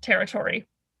federal territory.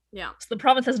 Yeah. So the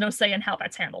province has no say in how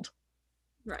that's handled.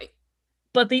 Right.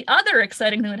 But the other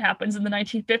exciting thing that happens in the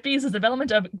 1950s is the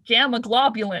development of gamma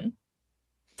globulin.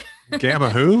 Gamma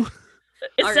who?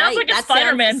 It sounds like a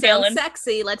Spider-Man villain.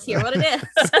 Sexy. Let's hear what it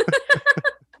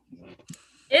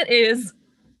is.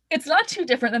 It's not too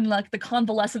different than like the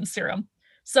convalescent serum.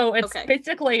 So it's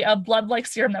basically a blood-like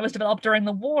serum that was developed during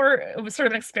the war. It was sort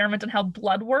of an experiment on how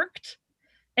blood worked.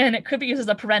 And it could be used as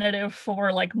a preventative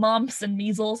for like mumps and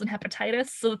measles and hepatitis.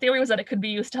 So the theory was that it could be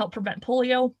used to help prevent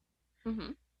polio.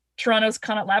 Toronto's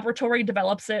Connaught Laboratory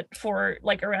develops it for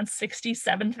like around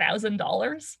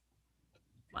 $67,000.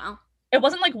 Wow. It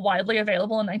wasn't like widely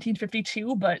available in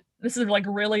 1952, but this is like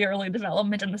really early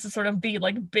development, and this is sort of the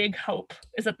like big hope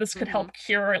is that this could help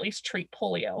cure or at least treat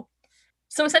polio.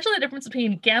 So essentially the difference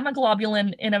between gamma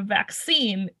globulin and a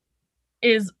vaccine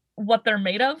is what they're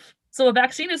made of. So a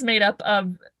vaccine is made up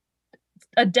of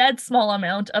a dead small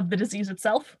amount of the disease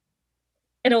itself.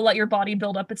 It'll let your body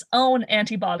build up its own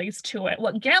antibodies to it.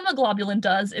 What gamma globulin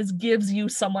does is gives you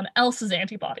someone else's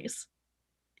antibodies.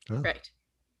 Right.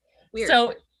 Weird.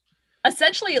 So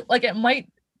essentially, like, it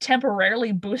might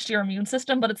temporarily boost your immune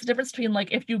system, but it's the difference between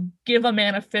like if you give a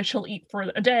man a fish, he'll eat for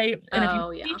a day, and if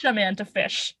you teach a man to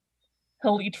fish,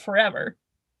 he'll eat forever.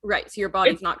 Right. So your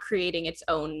body's not creating its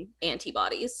own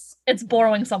antibodies. It's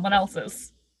borrowing someone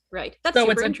else's. Right. That's so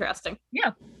super interesting.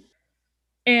 Yeah.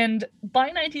 And by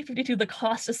 1952, the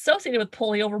costs associated with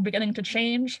polio were beginning to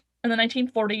change. In the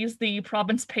 1940s, the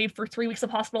province paid for 3 weeks of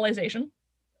hospitalization.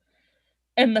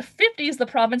 In the 50s, the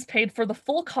province paid for the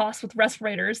full cost with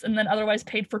respirators and then otherwise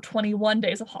paid for 21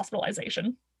 days of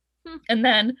hospitalization. And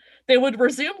then they would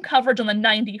resume coverage on the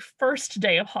 91st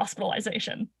day of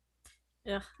hospitalization.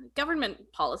 Yeah, government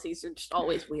policies are just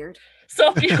always weird.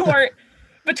 So if you were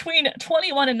between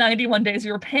 21 and 91 days,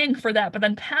 you were paying for that, but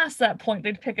then past that point,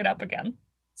 they'd pick it up again.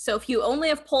 So if you only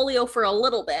have polio for a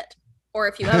little bit, or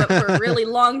if you have it for a really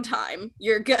long time,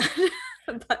 you're good.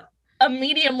 But a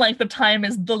medium length of time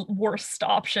is the worst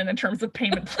option in terms of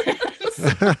payment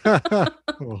plans.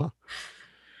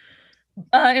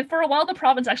 And for a while, the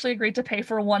province actually agreed to pay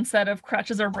for one set of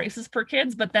crutches or braces per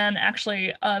kids, but then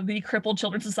actually the Crippled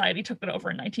Children's Society took it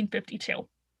over in 1952.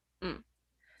 Mm.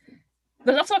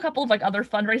 There's also a couple of like other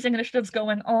fundraising initiatives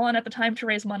going on at the time to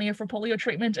raise money for polio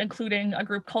treatment, including a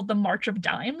group called the March of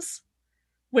Dimes,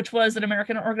 which was an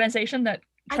American organization that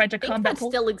tried to combat polio.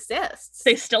 Still exists.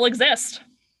 They still exist.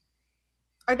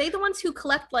 Are they the ones who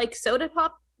collect like soda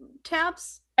pop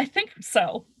tabs? I think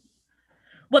so.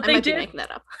 What they did, making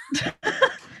that up.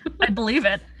 I believe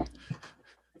it.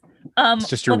 It's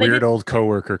just your weird old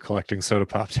coworker collecting soda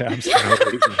pop tabs. For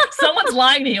no reason. Someone's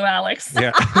lying to you, Alex.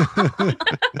 Yeah.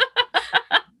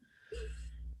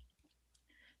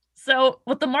 So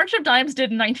what the March of Dimes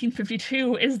did in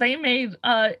 1952 is they made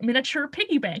miniature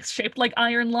piggy banks shaped like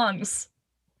iron lungs.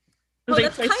 Oh,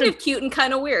 that's kind of cute and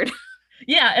kind of weird.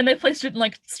 Yeah, and they placed it in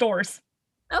like stores.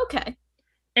 Okay.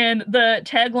 And the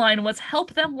tagline was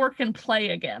 "Help them work and play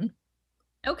again."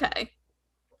 Okay.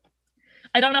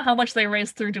 I don't know how much they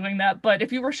raised through doing that, but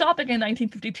if you were shopping in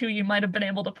 1952, you might have been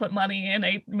able to put money in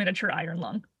a miniature iron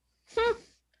lung.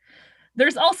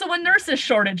 There's also a nurses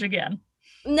shortage again.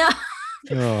 No.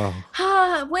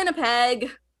 Oh. Winnipeg.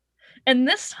 And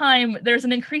this time, there's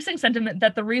an increasing sentiment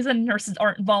that the reason nurses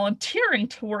aren't volunteering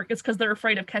to work is because they're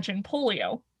afraid of catching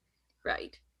polio.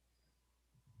 Right.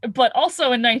 But also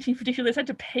in 1952, they said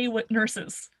to pay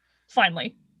nurses,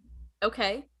 finally.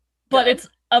 Okay. But it's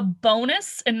a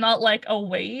bonus and not like a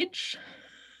wage.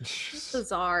 It's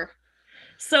bizarre.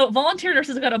 So volunteer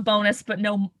nurses got a bonus, but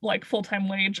no like full-time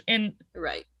wage. And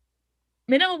right.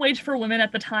 Minimum wage for women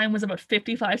at the time was about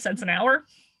 55 cents an hour.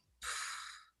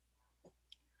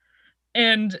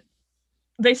 And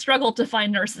they struggled to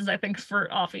find nurses, I think, for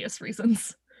obvious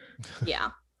reasons.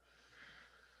 Yeah.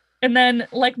 And then,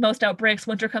 like most outbreaks,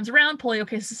 winter comes around, polio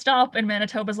cases stop, and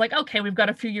Manitoba's like, okay, we've got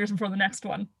a few years before the next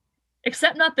one.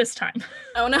 Except not this time.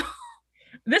 Oh, no.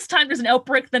 This time there's an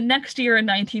outbreak the next year in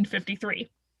 1953.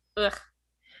 Ugh.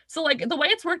 So, like, the way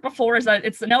it's worked before is that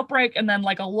it's an outbreak and then,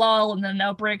 like, a lull and then an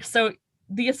outbreak. So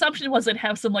the assumption was it'd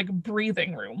have some, like,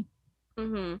 breathing room.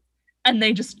 Mm-hmm. And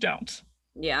they just don't.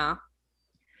 Yeah.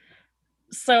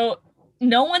 So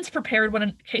no one's prepared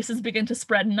when cases begin to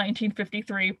spread in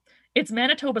 1953. It's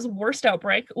Manitoba's worst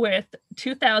outbreak with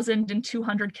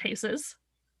 2,200 cases.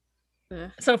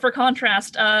 Ugh. So for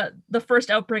contrast, the first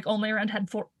outbreak only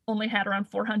had around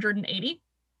 480.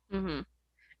 Mm-hmm. And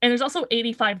there's also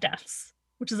 85 deaths,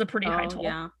 which is a pretty high toll.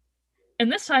 Yeah. And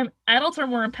this time, adults are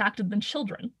more impacted than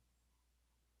children.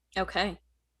 Okay.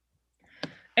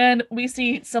 And we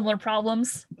see similar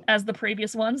problems as the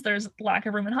previous ones. There's lack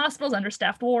of room in hospitals,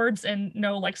 understaffed wards, and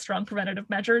no like strong preventative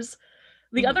measures.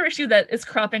 The other issue that is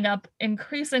cropping up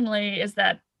increasingly is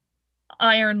that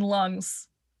iron lungs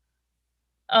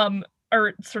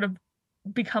are sort of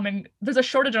becoming, there's a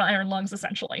shortage of iron lungs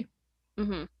essentially.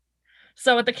 Mm-hmm.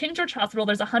 So at the King George Hospital,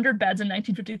 there's 100 beds in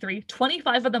 1953.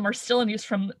 25 of them are still in use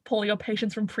from polio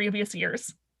patients from previous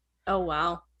years. Oh,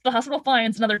 wow. The hospital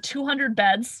finds another 200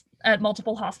 beds at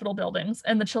multiple hospital buildings,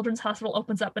 and the Children's Hospital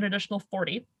opens up an additional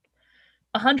 40.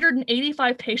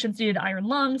 185 patients needed iron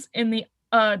lungs, and the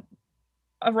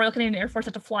Royal Canadian Air Force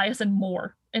had to fly us in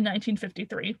more in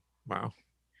 1953. Wow.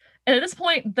 And at this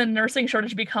point, the nursing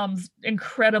shortage becomes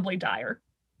incredibly dire.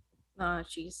 Oh,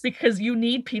 jeez. Because you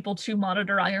need people to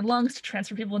monitor iron lungs, to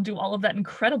transfer people, and do all of that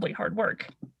incredibly hard work.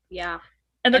 Yeah.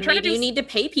 And they're trying to do. You need to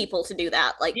pay people to do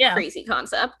that, like crazy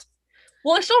concept.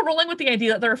 Well, they're still rolling with the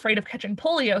idea that they're afraid of catching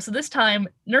polio. So this time,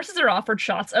 nurses are offered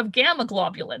shots of gamma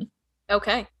globulin.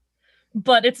 Okay.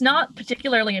 But it's not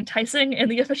particularly enticing,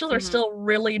 and the officials are still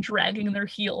really dragging their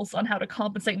heels on how to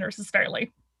compensate nurses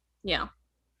fairly. Yeah.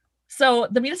 So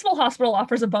the municipal hospital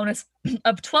offers a bonus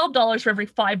of $12 for every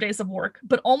 5 days of work,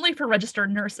 but only for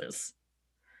registered nurses.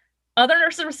 Other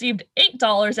nurses received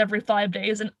 $8 every 5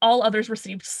 days, and all others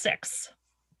received $6.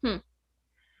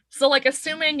 So, like,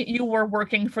 assuming you were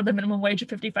working for the minimum wage of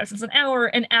 55 cents an hour,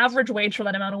 an average wage for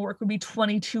that amount of work would be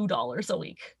 $22 a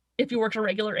week if you worked a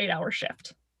regular 8-hour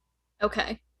shift.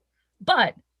 Okay.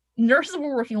 But nurses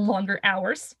were working longer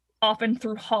hours, often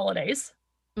through holidays.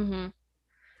 Mm-hmm.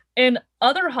 And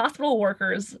other hospital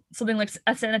workers, something like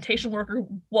a sanitation worker,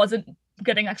 wasn't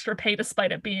getting extra pay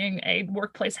despite it being a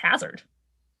workplace hazard.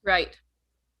 Right.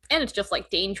 And it's just, like,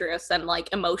 dangerous and, like,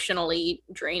 emotionally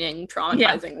draining,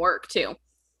 traumatizing work, too.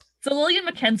 So Lillian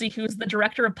McKenzie, who's the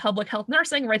director of public health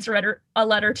nursing, writes a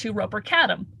letter to Roper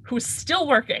Cadam, who's still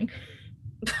working.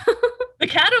 The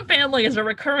Cadam family is a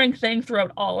recurring thing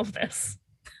throughout all of this.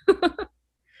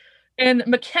 And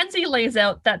McKenzie lays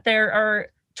out that there are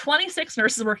 26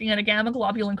 nurses working at a gamma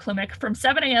globulin clinic from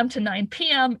 7 a.m. to 9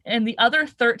 p.m., and the other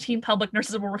 13 public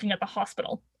nurses were working at the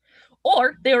hospital.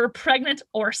 or they were pregnant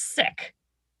or sick.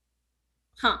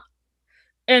 Huh.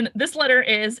 And this letter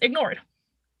is ignored.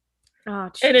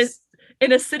 Oh, it is,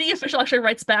 and a city official actually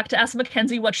writes back to ask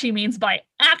Mackenzie what she means by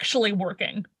actually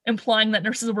working, implying that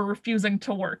nurses were refusing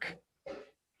to work.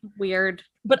 Weird.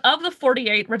 But of the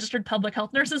 48 registered public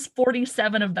health nurses,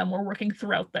 47 of them were working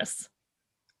throughout this.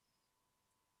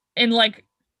 And like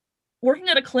working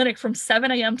at a clinic from 7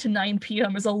 a.m. to 9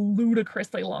 p.m. is a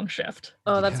ludicrously long shift.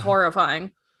 Oh, that's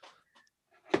horrifying.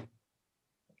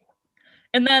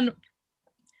 And then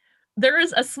there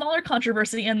is a smaller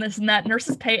controversy in this, in that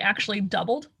nurses' pay actually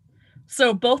doubled.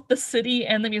 So both the city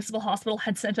and the municipal hospital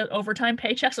had sent out overtime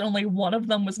paychecks, and only one of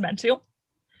them was meant to.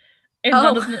 And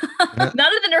none of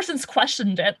the nurses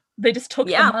questioned it. They just took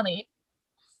the money.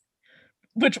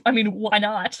 Which, I mean, why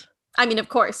not? I mean, of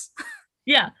course.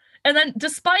 Yeah. And then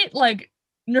despite like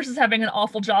nurses having an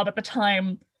awful job at the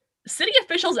time, city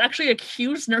officials actually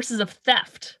accused nurses of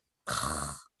theft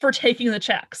for taking the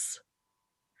checks.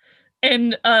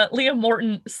 And Leah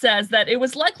Morton says that it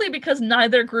was likely because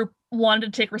neither group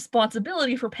wanted to take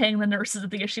responsibility for paying the nurses that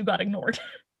the issue got ignored.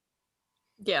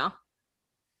 Yeah.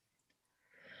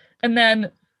 And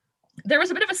then there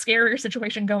was a bit of a scarier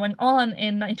situation going on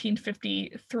in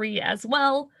 1953 as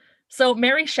well. So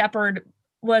Mary Shepard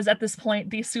was at this point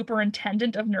the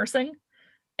superintendent of nursing.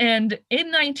 And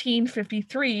in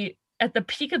 1953, at the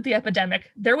peak of the epidemic,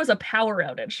 there was a power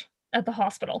outage at the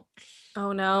hospital.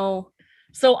 Oh, no.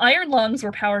 So iron lungs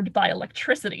were powered by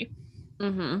electricity.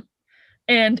 Mm-hmm.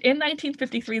 And in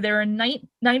 1953, there were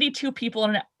 92 people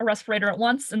in a respirator at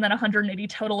once, and then 180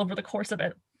 total over the course of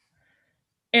it.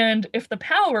 And if the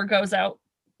power goes out,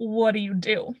 what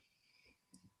do?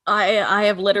 I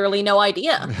have literally no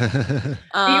idea. You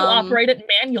operate it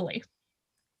manually.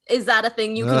 Is that a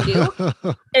thing you can do?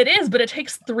 It is, but it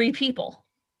takes 3 people.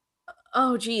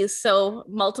 Oh, geez. So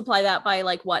multiply that by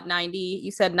like what, 90?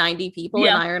 You said 90 people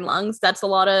in iron lungs. That's a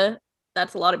lot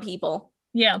of people.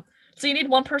 Yeah. So you need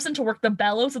one person to work the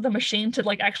bellows of the machine to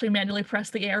like actually manually press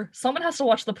the air. Someone has to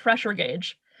watch the pressure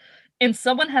gauge. And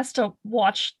someone has to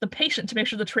watch the patient to make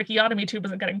sure the tracheotomy tube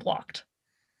isn't getting blocked.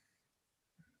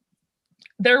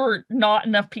 There were not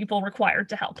enough people required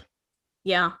to help.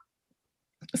 Yeah.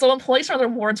 So employees from other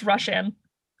wards rush in,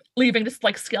 leaving just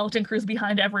like skeleton crews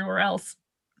behind everywhere else.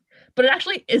 But it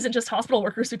actually isn't just hospital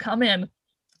workers who come in.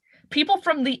 People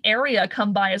from the area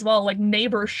come by as well, like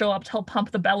neighbors show up to help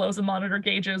pump the bellows and monitor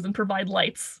gauges and provide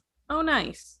lights. Oh,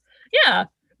 nice. Yeah.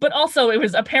 But also it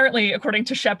was apparently, according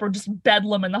to Shepard, just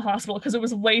bedlam in the hospital because it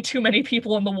was way too many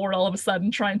people in the ward all of a sudden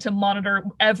trying to monitor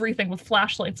everything with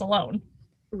flashlights alone.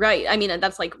 Right. I mean,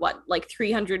 that's like what, like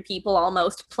 300 people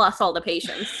almost, plus all the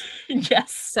patients.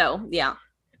 Yes. So, yeah.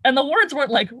 And the wards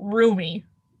weren't like roomy.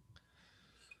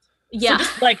 Yeah. So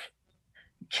just like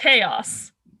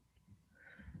chaos.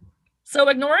 So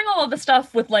ignoring all of the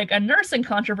stuff with like a nursing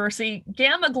controversy,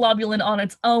 gamma globulin on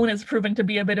its own is proving to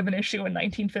be a bit of an issue in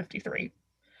 1953.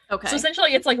 Okay. So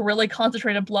essentially it's like really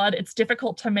concentrated blood, it's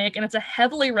difficult to make, and it's a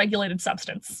heavily regulated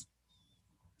substance.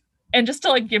 And just to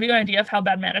like give you an idea of how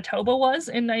bad Manitoba was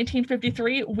in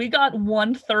 1953, we got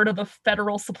 1/3 of the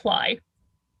federal supply.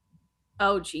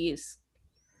 Oh, geez.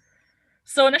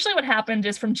 So initially what happened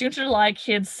is from June to July,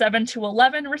 kids 7 to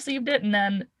 11 received it, and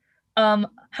then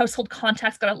household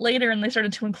contacts got it later, and they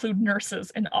started to include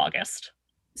nurses in August.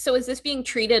 So is this being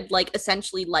treated like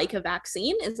essentially like a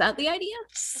vaccine? Is that the idea?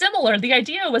 Similar. The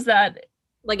idea was that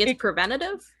like it's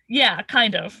preventative? Yeah,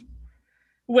 kind of.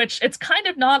 Which it's kind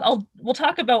of not. We'll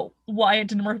talk about why it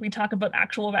didn't work when we talk about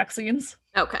actual vaccines.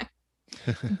 Okay.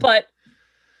 But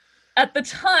at the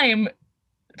time,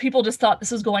 people just thought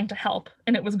this was going to help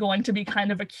and it was going to be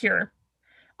kind of a cure.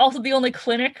 Also, the only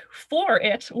clinic for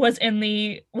it was in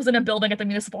a building at the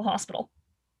municipal hospital.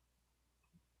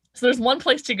 So there's one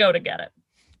place to go to get it.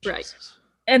 Right.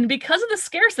 And because of the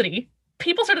scarcity,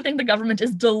 people started to think the government is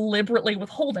deliberately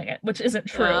withholding it, which isn't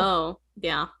true. Oh,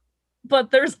 yeah. But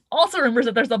there's also rumors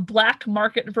that there's a black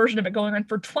market version of it going on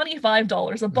for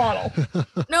 $25 a bottle.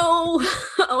 No.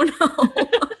 Oh,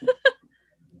 no.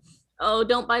 Oh,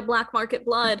 don't buy black market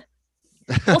blood.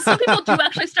 Well, some people do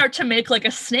actually start to make like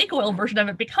a snake oil version of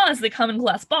it because they come in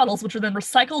glass bottles, which are then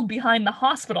recycled behind the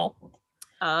hospital.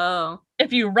 Oh.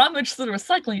 If you rummage through the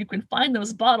recycling, you can find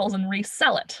those bottles and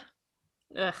resell it.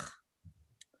 Ugh.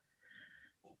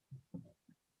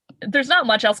 There's not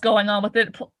much else going on with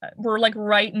it. We're like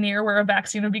right near where a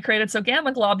vaccine would be created. So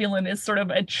gamma globulin is sort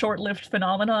of a short-lived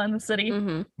phenomenon in the city.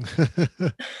 Mm-hmm.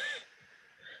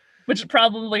 Which is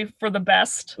probably for the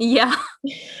best. Yeah.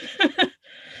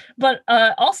 But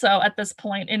also at this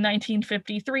point in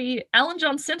 1953, Alan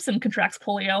John Simpson contracts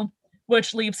polio,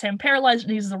 which leaves him paralyzed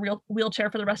and uses a real wheelchair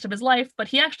for the rest of his life. But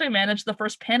he actually managed the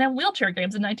first Pan Am Wheelchair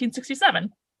Games in 1967.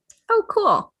 Oh,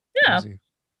 cool. Yeah.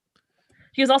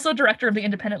 He is also director of the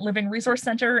Independent Living Resource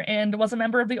Center and was a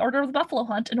member of the Order of the Buffalo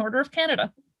Hunt and Order of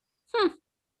Canada.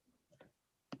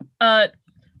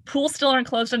 Pools still aren't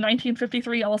closed in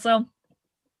 1953 also.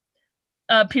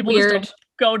 People just don't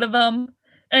go to them.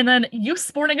 And then youth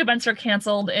sporting events are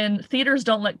canceled and theaters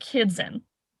don't let kids in.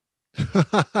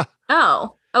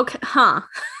 Oh, okay. Huh.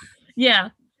 Yeah.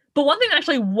 But one thing that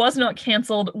actually was not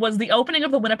canceled was the opening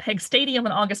of the Winnipeg Stadium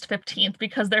on August 15th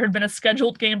because there had been a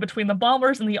scheduled game between the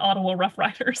Bombers and the Ottawa Rough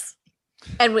Riders.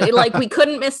 And we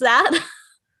couldn't miss that?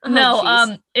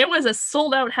 No, it was a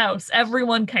sold-out house.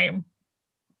 Everyone came.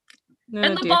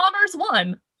 And the Bombers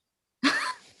won.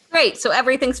 Great, so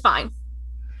everything's fine.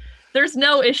 There's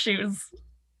no issues.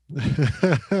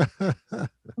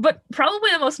 But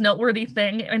probably the most noteworthy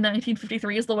thing in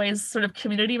 1953 is the ways sort of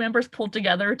community members pulled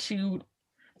together to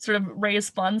sort of raise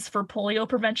funds for polio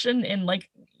prevention and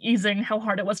easing how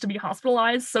hard it was to be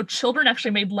hospitalized. So children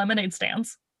actually made lemonade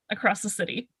stands across the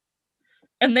city.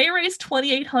 And they raised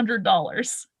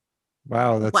 $2,800.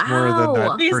 Wow, that's more than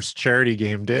that first charity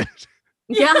game did.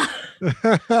 Yeah.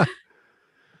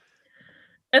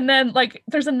 And then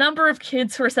there's a number of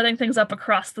kids who are setting things up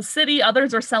across the city.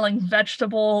 Others are selling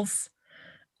vegetables.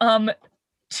 2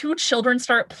 children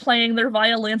start playing their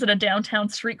violins at a downtown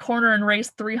street corner and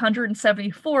raise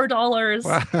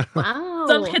 $374. Wow.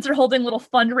 Some kids are holding little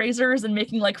fundraisers and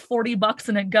making $40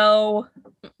 in a go.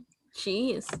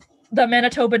 Jeez. The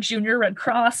Manitoba Junior Red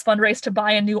Cross fundraised to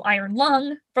buy a new iron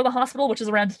lung for the hospital, which is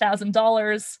around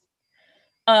 $1,000.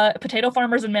 Potato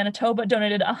farmers in Manitoba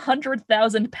donated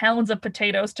 100,000 pounds of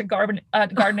potatoes to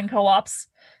gardening co-ops,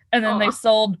 and then they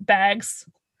sold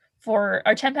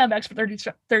 10-pound bags for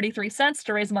 33 cents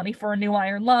to raise money for a new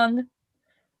iron lung.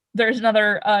 There's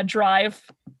another drive.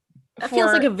 That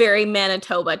feels like a very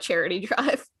Manitoba charity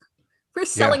drive. We're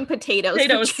selling potatoes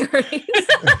for charities.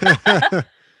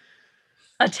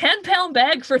 A 10-pound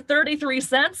bag for 33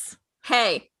 cents?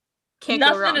 Hey, can't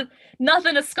go wrong.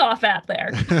 Nothing to scoff at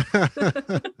there.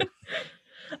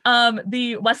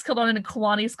 The West Kelowna and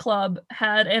Kiwanis Club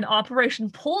had an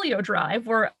Operation Polio drive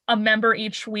where a member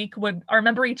each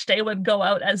day would go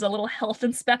out as a little health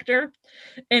inspector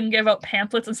and give out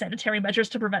pamphlets and sanitary measures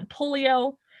to prevent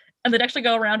polio. And they'd actually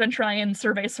go around and try and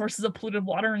survey sources of polluted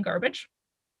water and garbage.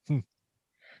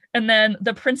 And then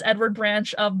the Prince Edward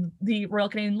branch of the Royal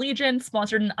Canadian Legion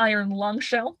sponsored an Iron Lung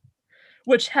show,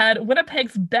 which had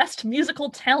Winnipeg's best musical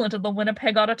talent at the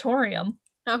Winnipeg Auditorium.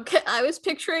 Okay, I was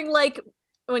picturing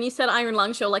when you said Iron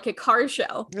Lung show, like a car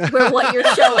show, where what you're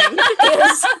showing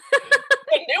is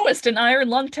the newest in iron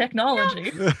lung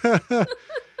technology. Have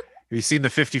you seen the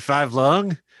 55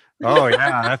 lung? Oh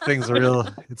yeah, that thing's real.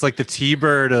 It's like the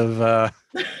T-bird of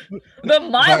the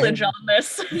mileage on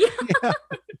this. Yeah.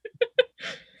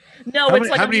 No,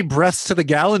 how many breaths to the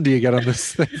gallon do you get on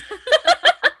this thing?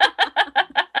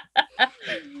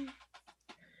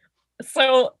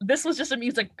 So this was just a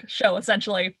music show,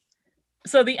 essentially.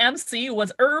 So the MC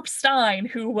was Herb Stein,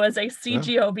 who was a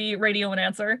CGOB radio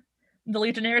announcer. The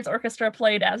Legionnaires Orchestra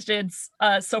played, as did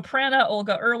soprano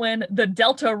Olga Irwin, the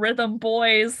Delta Rhythm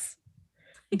Boys.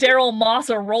 Daryl Moss,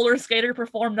 a roller skater,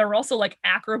 performed. There were also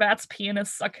acrobats,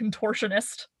 pianists, a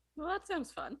contortionist. Well, that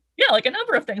sounds fun. Yeah, a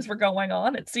number of things were going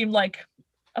on. It seemed like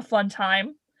a fun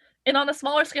time. And on a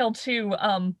smaller scale, too,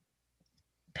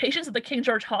 patients at the King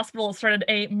George Hospital started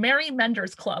a Mary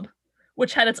Menders Club,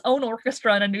 which had its own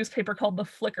orchestra and a newspaper called The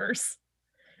Flickers.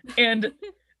 And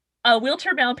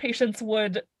wheelchair-bound patients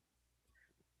would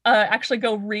actually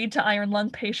go read to iron lung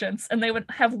patients, and they would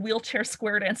have wheelchair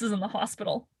square dances in the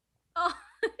hospital. Oh,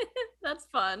 that's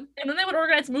fun. And then they would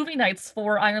organize movie nights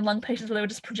for iron lung patients where they would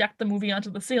just project the movie onto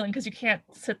the ceiling because you can't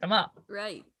sit them up.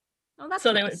 Right. Oh, that's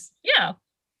so nice. They would, yeah.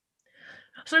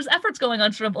 So there's efforts going on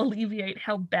to sort of alleviate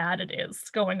how bad it is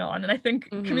going on. And I think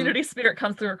community spirit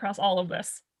comes through across all of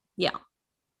this. Yeah.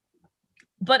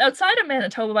 But outside of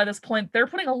Manitoba by this point, they're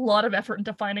putting a lot of effort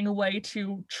into finding a way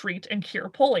to treat and cure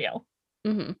polio.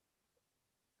 Mm-hmm.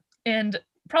 And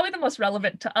probably the most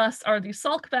relevant to us are the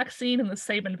Salk vaccine and the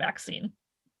Sabin vaccine.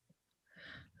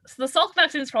 So the Salk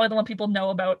vaccine is probably the one people know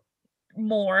about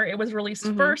more. It was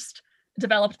released first,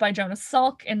 developed by Jonas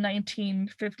Salk in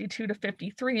 1952 to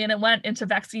 53, and it went into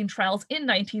vaccine trials in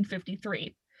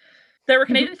 1953. There were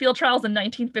Canadian field trials in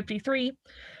 1953,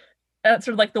 sort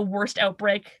of like the worst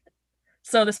outbreak.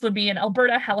 So this would be in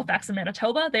Alberta, Halifax, and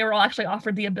Manitoba. They were all actually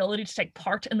offered the ability to take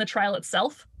part in the trial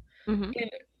itself. And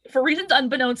for reasons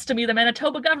unbeknownst to me, the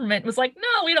Manitoba government was like,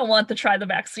 no, we don't want to try the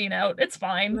vaccine out. It's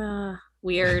fine.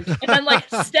 Weird. And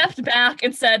then stepped back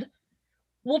and said,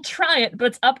 we'll try it, but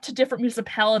it's up to different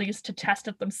municipalities to test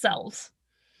it themselves.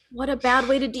 What a bad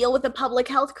way to deal with a public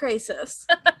health crisis.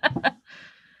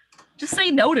 Just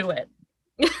say no to it.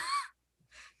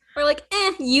 We're like,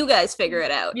 you guys figure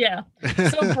it out. Yeah.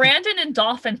 So Brandon and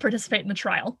Dauphin participate in the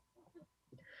trial,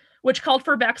 which called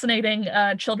for vaccinating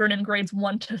children in grades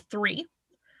 1 to 3.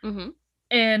 Mm-hmm.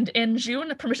 And in June,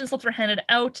 the permission slips were handed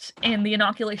out, and the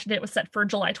inoculation date was set for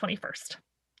July 21st.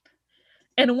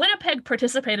 And Winnipeg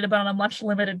participated, but on a much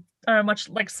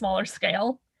smaller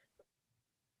scale,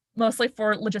 mostly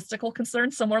for logistical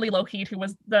concerns. So Morley Lougheed, who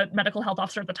was the medical health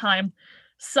officer at the time,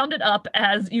 summed it up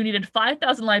as you needed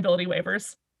 5,000 liability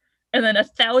waivers, and then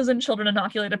 1,000 children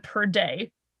inoculated per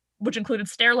day, which included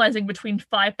sterilizing between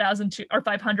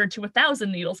 500 to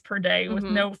 1,000 needles per day, with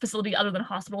no facility other than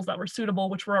hospitals that were suitable,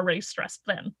 which were already stressed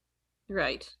thin.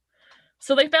 Right.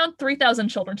 So they found 3,000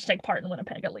 children to take part in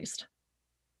Winnipeg, at least.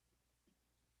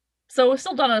 So it was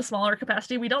still done on a smaller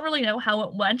capacity. We don't really know how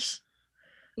it went.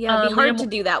 Yeah, it'd be hard to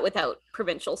do that without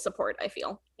provincial support, I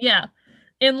feel. Yeah.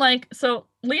 So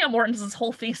Leah Morton does this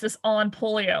whole thesis on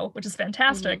polio, which is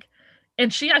fantastic.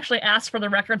 And she actually asked for the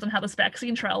records on how this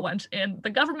vaccine trial went, and the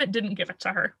government didn't give it to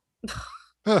her.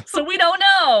 So we don't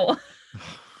know.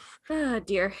 Oh,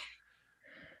 dear.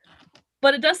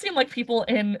 But it does seem like people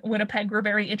in Winnipeg were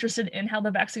very interested in how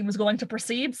the vaccine was going to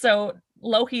proceed. So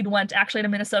Lougheed went actually to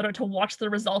Minnesota to watch the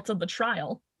results of the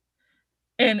trial.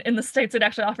 And in the States, it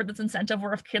actually offered this incentive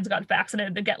where if kids got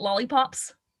vaccinated, they'd get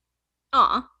lollipops.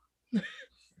 Aw.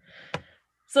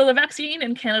 So the vaccine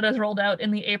in Canada is rolled out in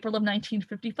the April of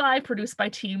 1955, produced by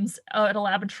teams at a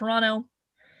lab in Toronto.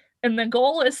 And the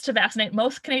goal is to vaccinate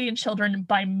most Canadian children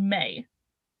by May.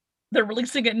 They're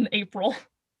releasing it in April.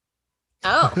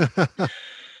 Oh.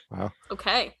 Wow.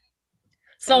 Okay.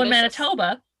 So Ambitious. in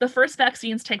Manitoba, the first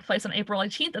vaccines take place on April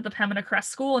 18th at the Pembina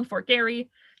Crest School in Fort Garry.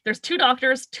 There's 2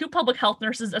 doctors, 2 public health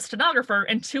nurses, a stenographer,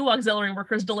 and 2 auxiliary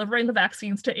workers delivering the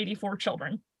vaccines to 84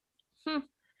 children.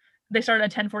 They started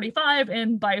at 10:45,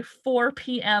 and by 4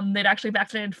 p.m., they'd actually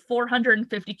vaccinated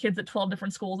 450 kids at 12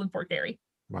 different schools in Fort Garry.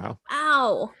 Wow.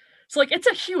 Wow. So, it's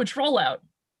a huge rollout.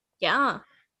 Yeah.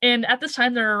 And at this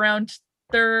time, there are around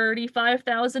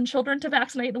 35,000 children to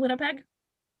vaccinate in Winnipeg.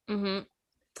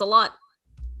 It's a lot.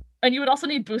 And you would also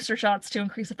need booster shots to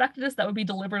increase effectiveness that would be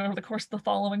delivered over the course of the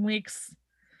following weeks.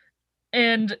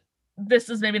 And this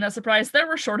is maybe not a surprise. There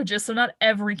were shortages, so not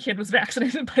every kid was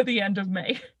vaccinated by the end of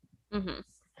May.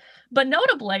 But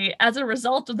notably, as a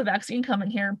result of the vaccine coming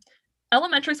here,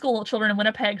 elementary school children in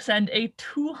Winnipeg send a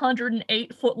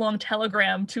 208-foot-long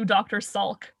telegram to Dr.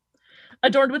 Salk,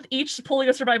 adorned with each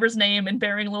polio survivor's name and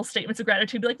bearing little statements of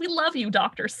gratitude. Be like, we love you,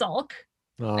 Dr. Salk.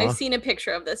 I've seen a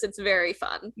picture of this. It's very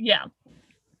fun. Yeah.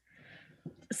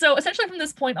 So essentially from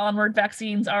this point onward,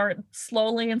 vaccines are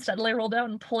slowly and steadily rolled out,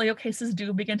 and polio cases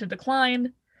do begin to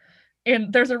decline.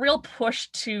 And there's a real push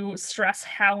to stress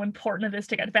how important it is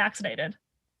to get vaccinated.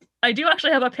 I do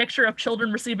actually have a picture of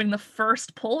children receiving the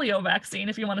first polio vaccine,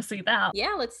 if you want to see that.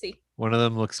 Yeah, let's see. One of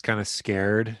them looks kind of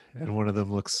scared, and one of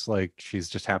them looks like she's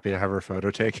just happy to have her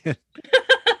photo taken.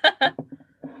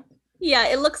 Yeah,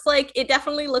 it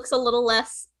definitely looks a little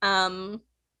less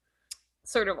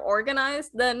sort of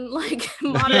organized than like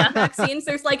modern vaccines.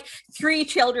 There's like 3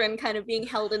 children kind of being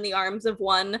held in the arms of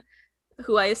one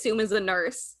who I assume is a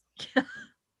nurse.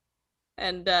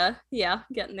 And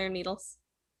getting their needles.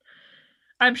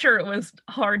 I'm sure it was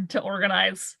hard to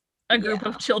organize a group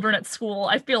of children at school.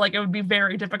 I feel like it would be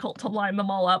very difficult to line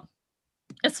them all up,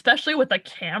 especially with a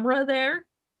camera there.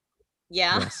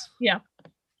 Yeah. Yes. Yeah.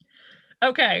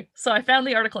 Okay, so I found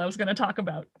the article I was going to talk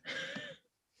about.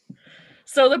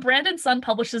 So the Brandon Sun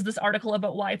publishes this article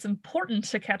about why it's important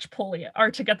to catch polio,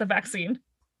 or to get the vaccine.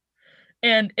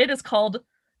 And it is called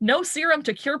 "No Serum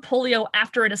to Cure Polio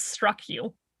After It Has Struck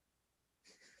You."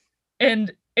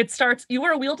 And it starts, you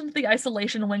are wheeled into the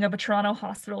isolation wing of a Toronto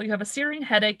hospital. You have a searing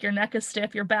headache, your neck is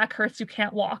stiff, your back hurts, you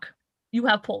can't walk. You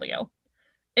have polio.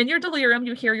 In your delirium,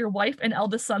 you hear your wife and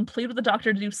eldest son plead with the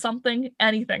doctor to do something,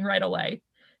 anything right away.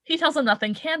 He tells them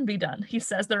nothing can be done. He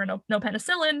says there are no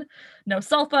penicillin, no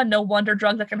sulfa, no wonder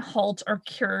drug that can halt or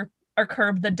cure or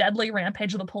curb the deadly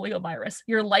rampage of the polio virus.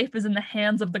 Your life is in the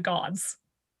hands of the gods.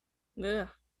 Ugh.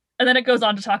 And then it goes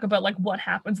on to talk about what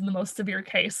happens in the most severe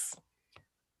case.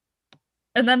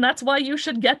 And then that's why you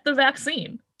should get the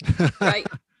vaccine. Right.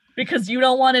 Because you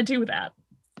don't want to do that.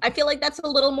 I feel like that's a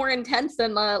little more intense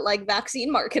than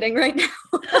vaccine marketing right now.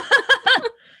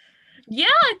 Yeah,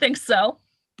 I think so.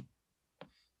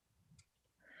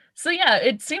 So yeah,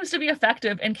 it seems to be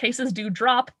effective, and cases do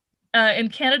drop. In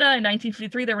Canada in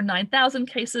 1953, there were 9,000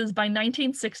 cases. By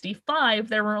 1965,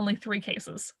 there were only 3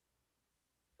 cases.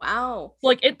 Wow.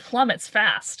 It plummets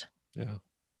fast. Yeah.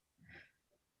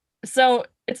 So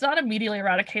it's not immediately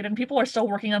eradicated, and people are still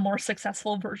working on more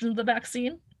successful versions of the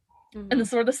vaccine. Mhm. And this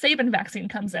is where the Sabin vaccine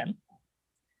comes in,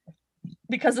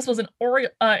 because this was an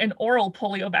oral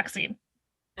polio vaccine.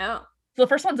 Oh, So the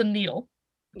first one's a needle.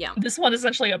 yeah. This one is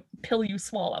essentially a pill you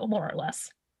swallow, more or less.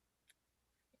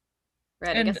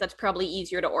 Right. I guess that's probably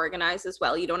easier to organize as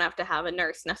well. You don't have to have a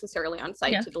nurse necessarily on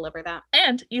site Yeah. to deliver that.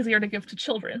 And easier to give to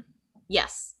children,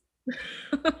 Yes.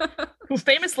 who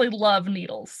famously love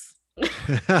needles.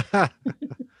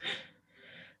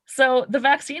 So the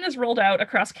vaccine is rolled out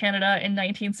across Canada in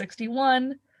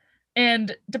 1961.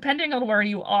 And depending on where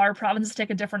you are, provinces take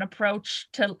a different approach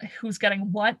to who's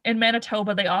getting what. In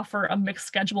Manitoba, they offer a mixed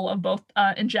schedule of both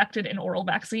injected and oral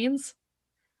vaccines.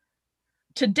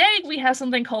 Today, we have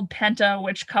something called Penta,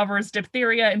 which covers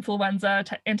diphtheria, influenza,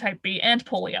 and type B, and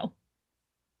polio.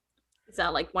 Is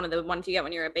that like one of the ones you get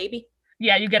when you're a baby?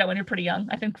 Yeah, you get it when you're pretty young.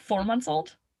 I think 4 months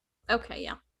old. Okay,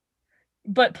 yeah.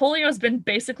 But polio has been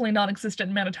basically non-existent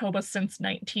in Manitoba since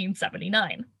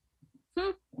 1979.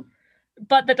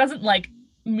 But that doesn't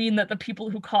mean that the people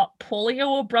who caught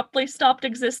polio abruptly stopped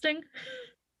existing.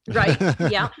 Right.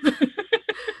 Yeah.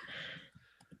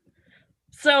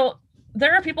 So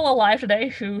there are people alive today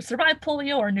who survived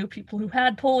polio or knew people who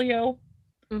had polio.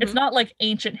 Mhm. It's not like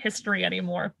ancient history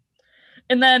anymore.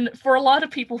 And then for a lot of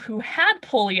people who had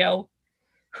polio,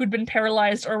 who'd been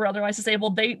paralyzed or otherwise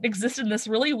disabled, they existed in this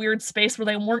really weird space where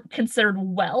they weren't considered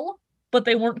well, but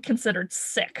they weren't considered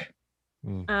sick.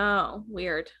 Oh,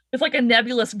 weird. It's like a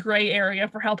nebulous gray area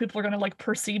for how people are going to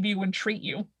perceive you and treat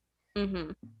you.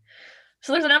 Mm-hmm.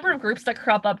 So there's a number of groups that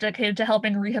crop up dedicated to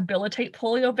helping rehabilitate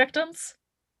polio victims.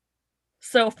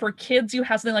 So for kids, you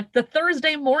have something like the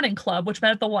Thursday Morning Club, which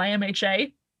met at the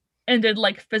YMHA and did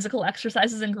physical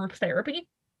exercises and group therapy.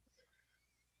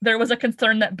 There was a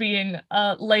concern that being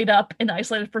laid up and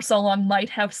isolated for so long might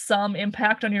have some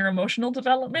impact on your emotional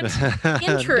development.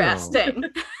 Interesting.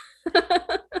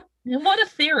 What a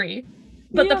theory.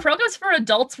 But the programs for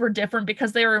adults were different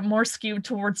because they were more skewed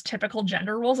towards typical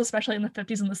gender roles, especially in the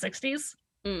 50s and the 60s.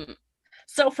 Mm.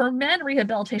 So for men,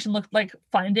 rehabilitation looked like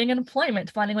finding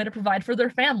employment, finding a way to provide for their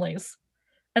families.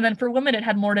 And then for women, it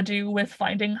had more to do with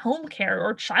finding home care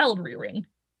or child rearing.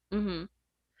 Mm-hmm.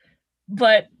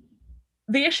 But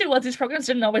the issue was these programs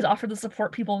didn't always offer the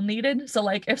support people needed. So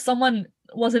if someone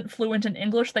wasn't fluent in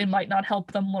English, they might not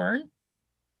help them learn.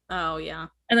 Oh, yeah.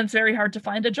 And then it's very hard to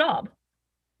find a job.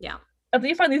 Yeah. And then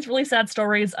you find these really sad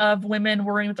stories of women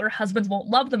worrying that their husbands won't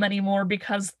love them anymore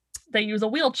because they use a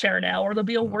wheelchair now, or they'll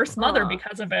be a worse mother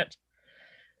because of it.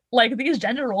 These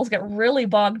gender roles get really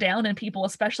bogged down in people,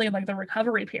 especially in the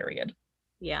recovery period.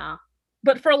 Yeah.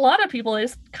 But for a lot of people, they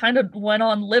just kind of went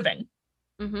on living.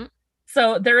 Mm-hmm.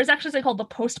 So there is actually something called the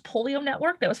Post-Polio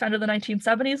Network that was founded in the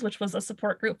 1970s, which was a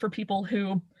support group for people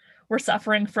who were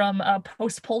suffering from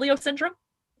post-polio syndrome,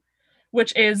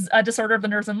 which is a disorder of the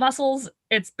nerves and muscles.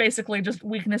 It's basically just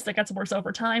weakness that gets worse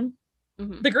over time.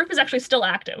 Mm-hmm. The group is actually still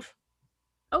active.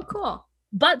 Oh, cool.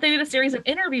 But they did a series of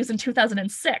interviews in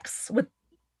 2006 with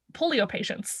polio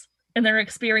patients and their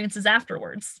experiences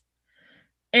afterwards.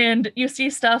 And you see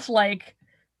stuff like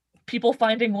people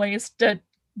finding ways to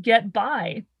get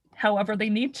by however they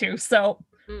need to. So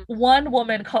one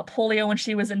woman caught polio when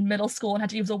she was in middle school and had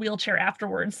to use a wheelchair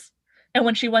afterwards. And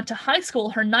when she went to high school,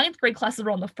 her 9th grade classes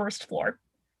were on the first floor.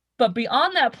 But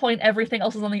beyond that point, everything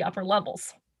else was on the upper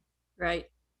levels. Right.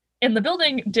 And the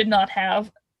building did not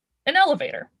have an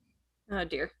elevator. Oh,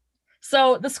 dear.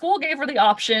 So the school gave her the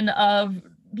option of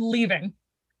leaving,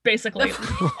 basically,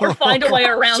 or find a way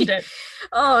around it.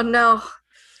 Oh, no.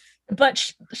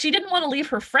 But she didn't want to leave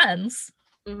her friends.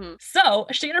 Mm-hmm. So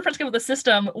she and her friends came up with a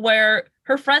system where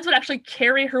her friends would actually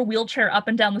carry her wheelchair up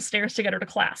and down the stairs to get her to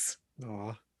class.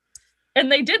 Aww.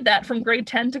 And they did that from grade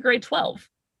 10 to grade 12.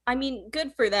 I mean,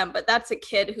 good for them, but that's a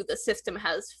kid who the system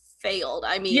has failed.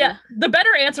 I mean... Yeah, the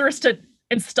better answer is to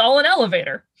install an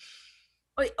elevator.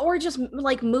 Or just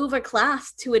move a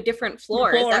class to a different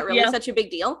floor. Is that really such a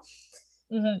big deal?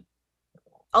 Mm-hmm.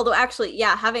 Although actually,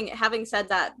 yeah, having said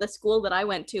that, the school that I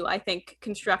went to, I think,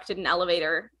 constructed an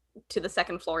elevator to the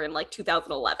second floor in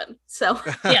 2011. So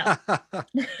yeah.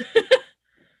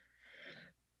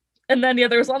 And then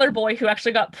there was another boy who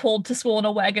actually got pulled to school in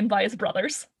a wagon by his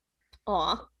brothers.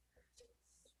 Aw.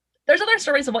 There's other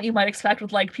stories of what you might expect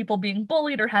with people being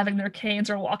bullied or having their canes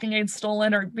or walking aids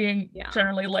stolen or being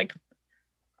generally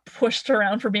pushed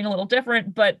around for being a little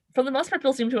different. But for the most part,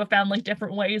 people seem to have found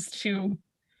different ways to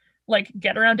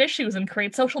get around issues and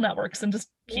create social networks and just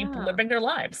keep living their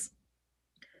lives.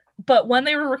 But when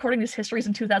they were recording these histories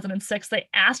in 2006, they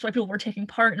asked why people were taking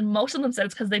part, and most of them said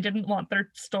it's because they didn't want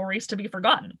their stories to be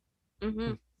forgotten.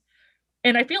 Mm-hmm.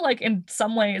 And I feel like in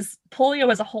some ways,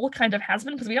 polio as a whole kind of has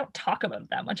been, because we don't talk about it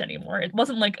that much anymore. It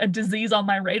wasn't like a disease on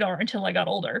my radar until I got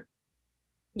older.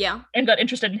 Yeah. And got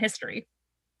interested in history.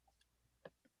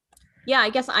 Yeah, I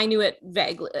guess I knew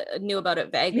about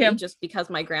it vaguely just because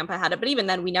my grandpa had it. But even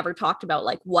then, we never talked about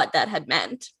like what that had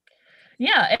meant.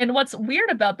 Yeah, and what's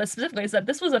weird about this specifically is that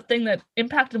this was a thing that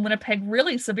impacted Winnipeg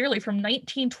really severely from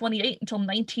 1928 until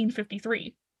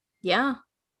 1953. Yeah.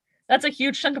 That's a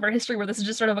huge chunk of our history where this is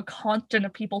just sort of a constant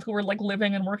of people who were like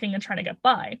living and working and trying to get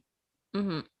by.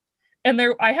 Mm-hmm. And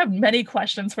I have many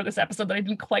questions for this episode that I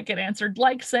didn't quite get answered,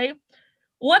 like, say,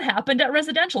 what happened at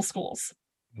residential schools?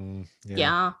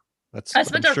 Yeah.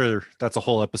 I'm sure that's a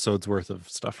whole episode's worth of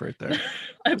stuff right there.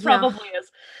 It probably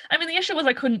is. I mean, the issue was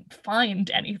I couldn't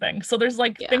find anything. So there's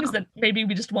like things that maybe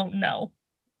we just won't know.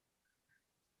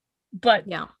 But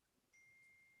yeah.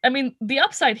 I mean, the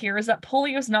upside here is that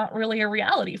polio is not really a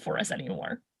reality for us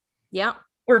anymore. Yeah.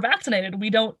 We're vaccinated. We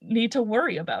don't need to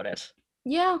worry about it.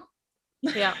 Yeah.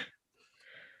 Yeah.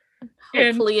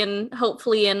 Hopefully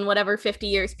in whatever 50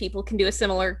 years, people can do a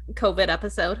similar COVID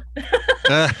episode.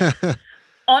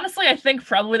 Honestly, I think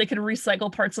probably they could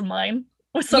recycle parts of mine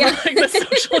with some of like the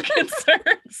social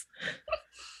concerns.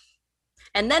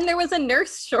 And then there was a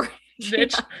nurse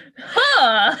shortage.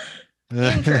 Huh.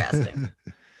 Interesting.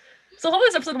 So hopefully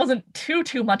this episode wasn't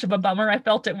too much of a bummer. I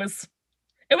felt it was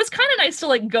kind of nice to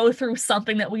like go through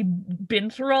something that we'd been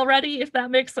through already, if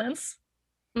that makes sense.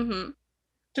 Mm-hmm.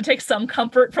 To take some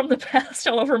comfort from the past,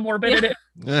 however morbid it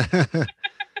is.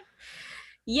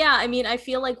 Yeah, I mean, I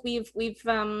feel like we've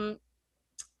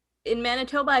in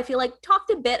Manitoba, I feel like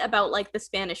talked a bit about like the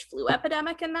Spanish flu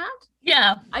epidemic and that.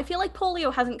 Yeah. I feel like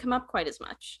polio hasn't come up quite as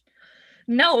much.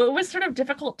 No, it was sort of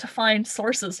difficult to find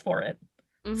sources for it.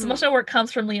 Mm-hmm. So much of work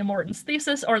comes from Leah Morton's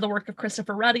thesis or the work of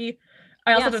Christopher Ruddy.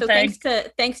 I also thanks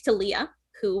to Leah,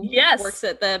 who works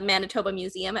at the Manitoba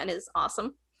Museum and is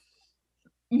awesome.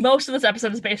 Most of this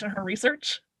episode is based on her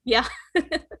research. Yeah.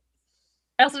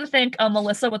 I also have to thank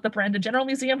Melissa with the Brandon General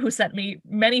Museum, who sent me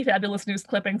many fabulous news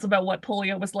clippings about what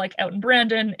polio was like out in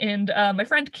Brandon, and my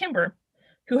friend Kimber,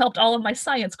 who helped all of my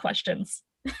science questions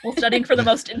while studying for the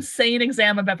most insane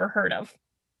exam I've ever heard of.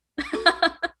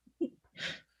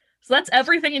 So that's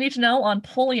everything you need to know on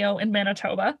polio in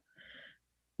Manitoba.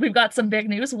 We've got some big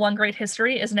news. One Great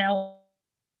History is now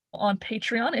on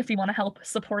Patreon if you want to help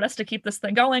support us to keep this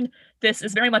thing going. This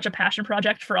is very much a passion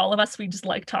project for all of us. We just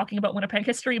like talking about Winnipeg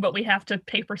history, but we have to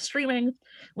pay for streaming.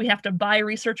 We have to buy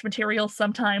research materials.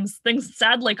 Sometimes things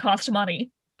sadly cost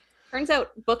money. Turns out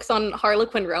books on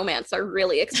Harlequin romance are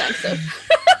really expensive.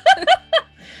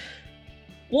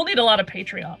 We'll need a lot of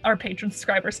our patron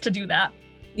subscribers to do that.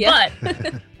 Yeah.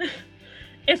 But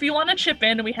if you want to chip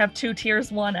in, we have 2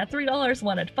 tiers, one at $3,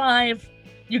 one at $5.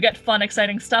 You get fun,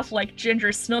 exciting stuff like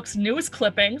Ginger Snook's news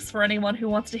clippings for anyone who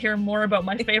wants to hear more about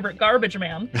my favorite garbage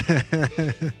man.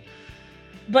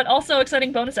 But also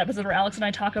exciting bonus episodes where Alex and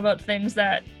I talk about things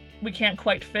that we can't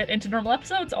quite fit into normal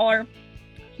episodes or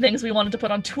things we wanted to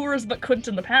put on tours but couldn't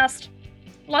in the past.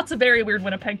 Lots of very weird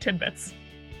Winnipeg tidbits.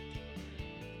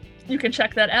 You can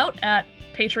check that out at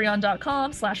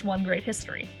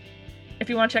patreon.com/onegreathistory. If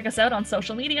you want to check us out on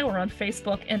social media, we're on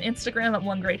Facebook and Instagram at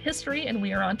One Great History, and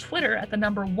we are on Twitter at the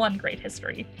number One Great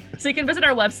History. So you can visit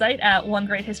our website at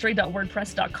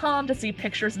onegreathistory.wordpress.com to see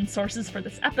pictures and sources for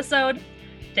this episode.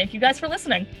 Thank you guys for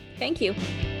listening. Thank you.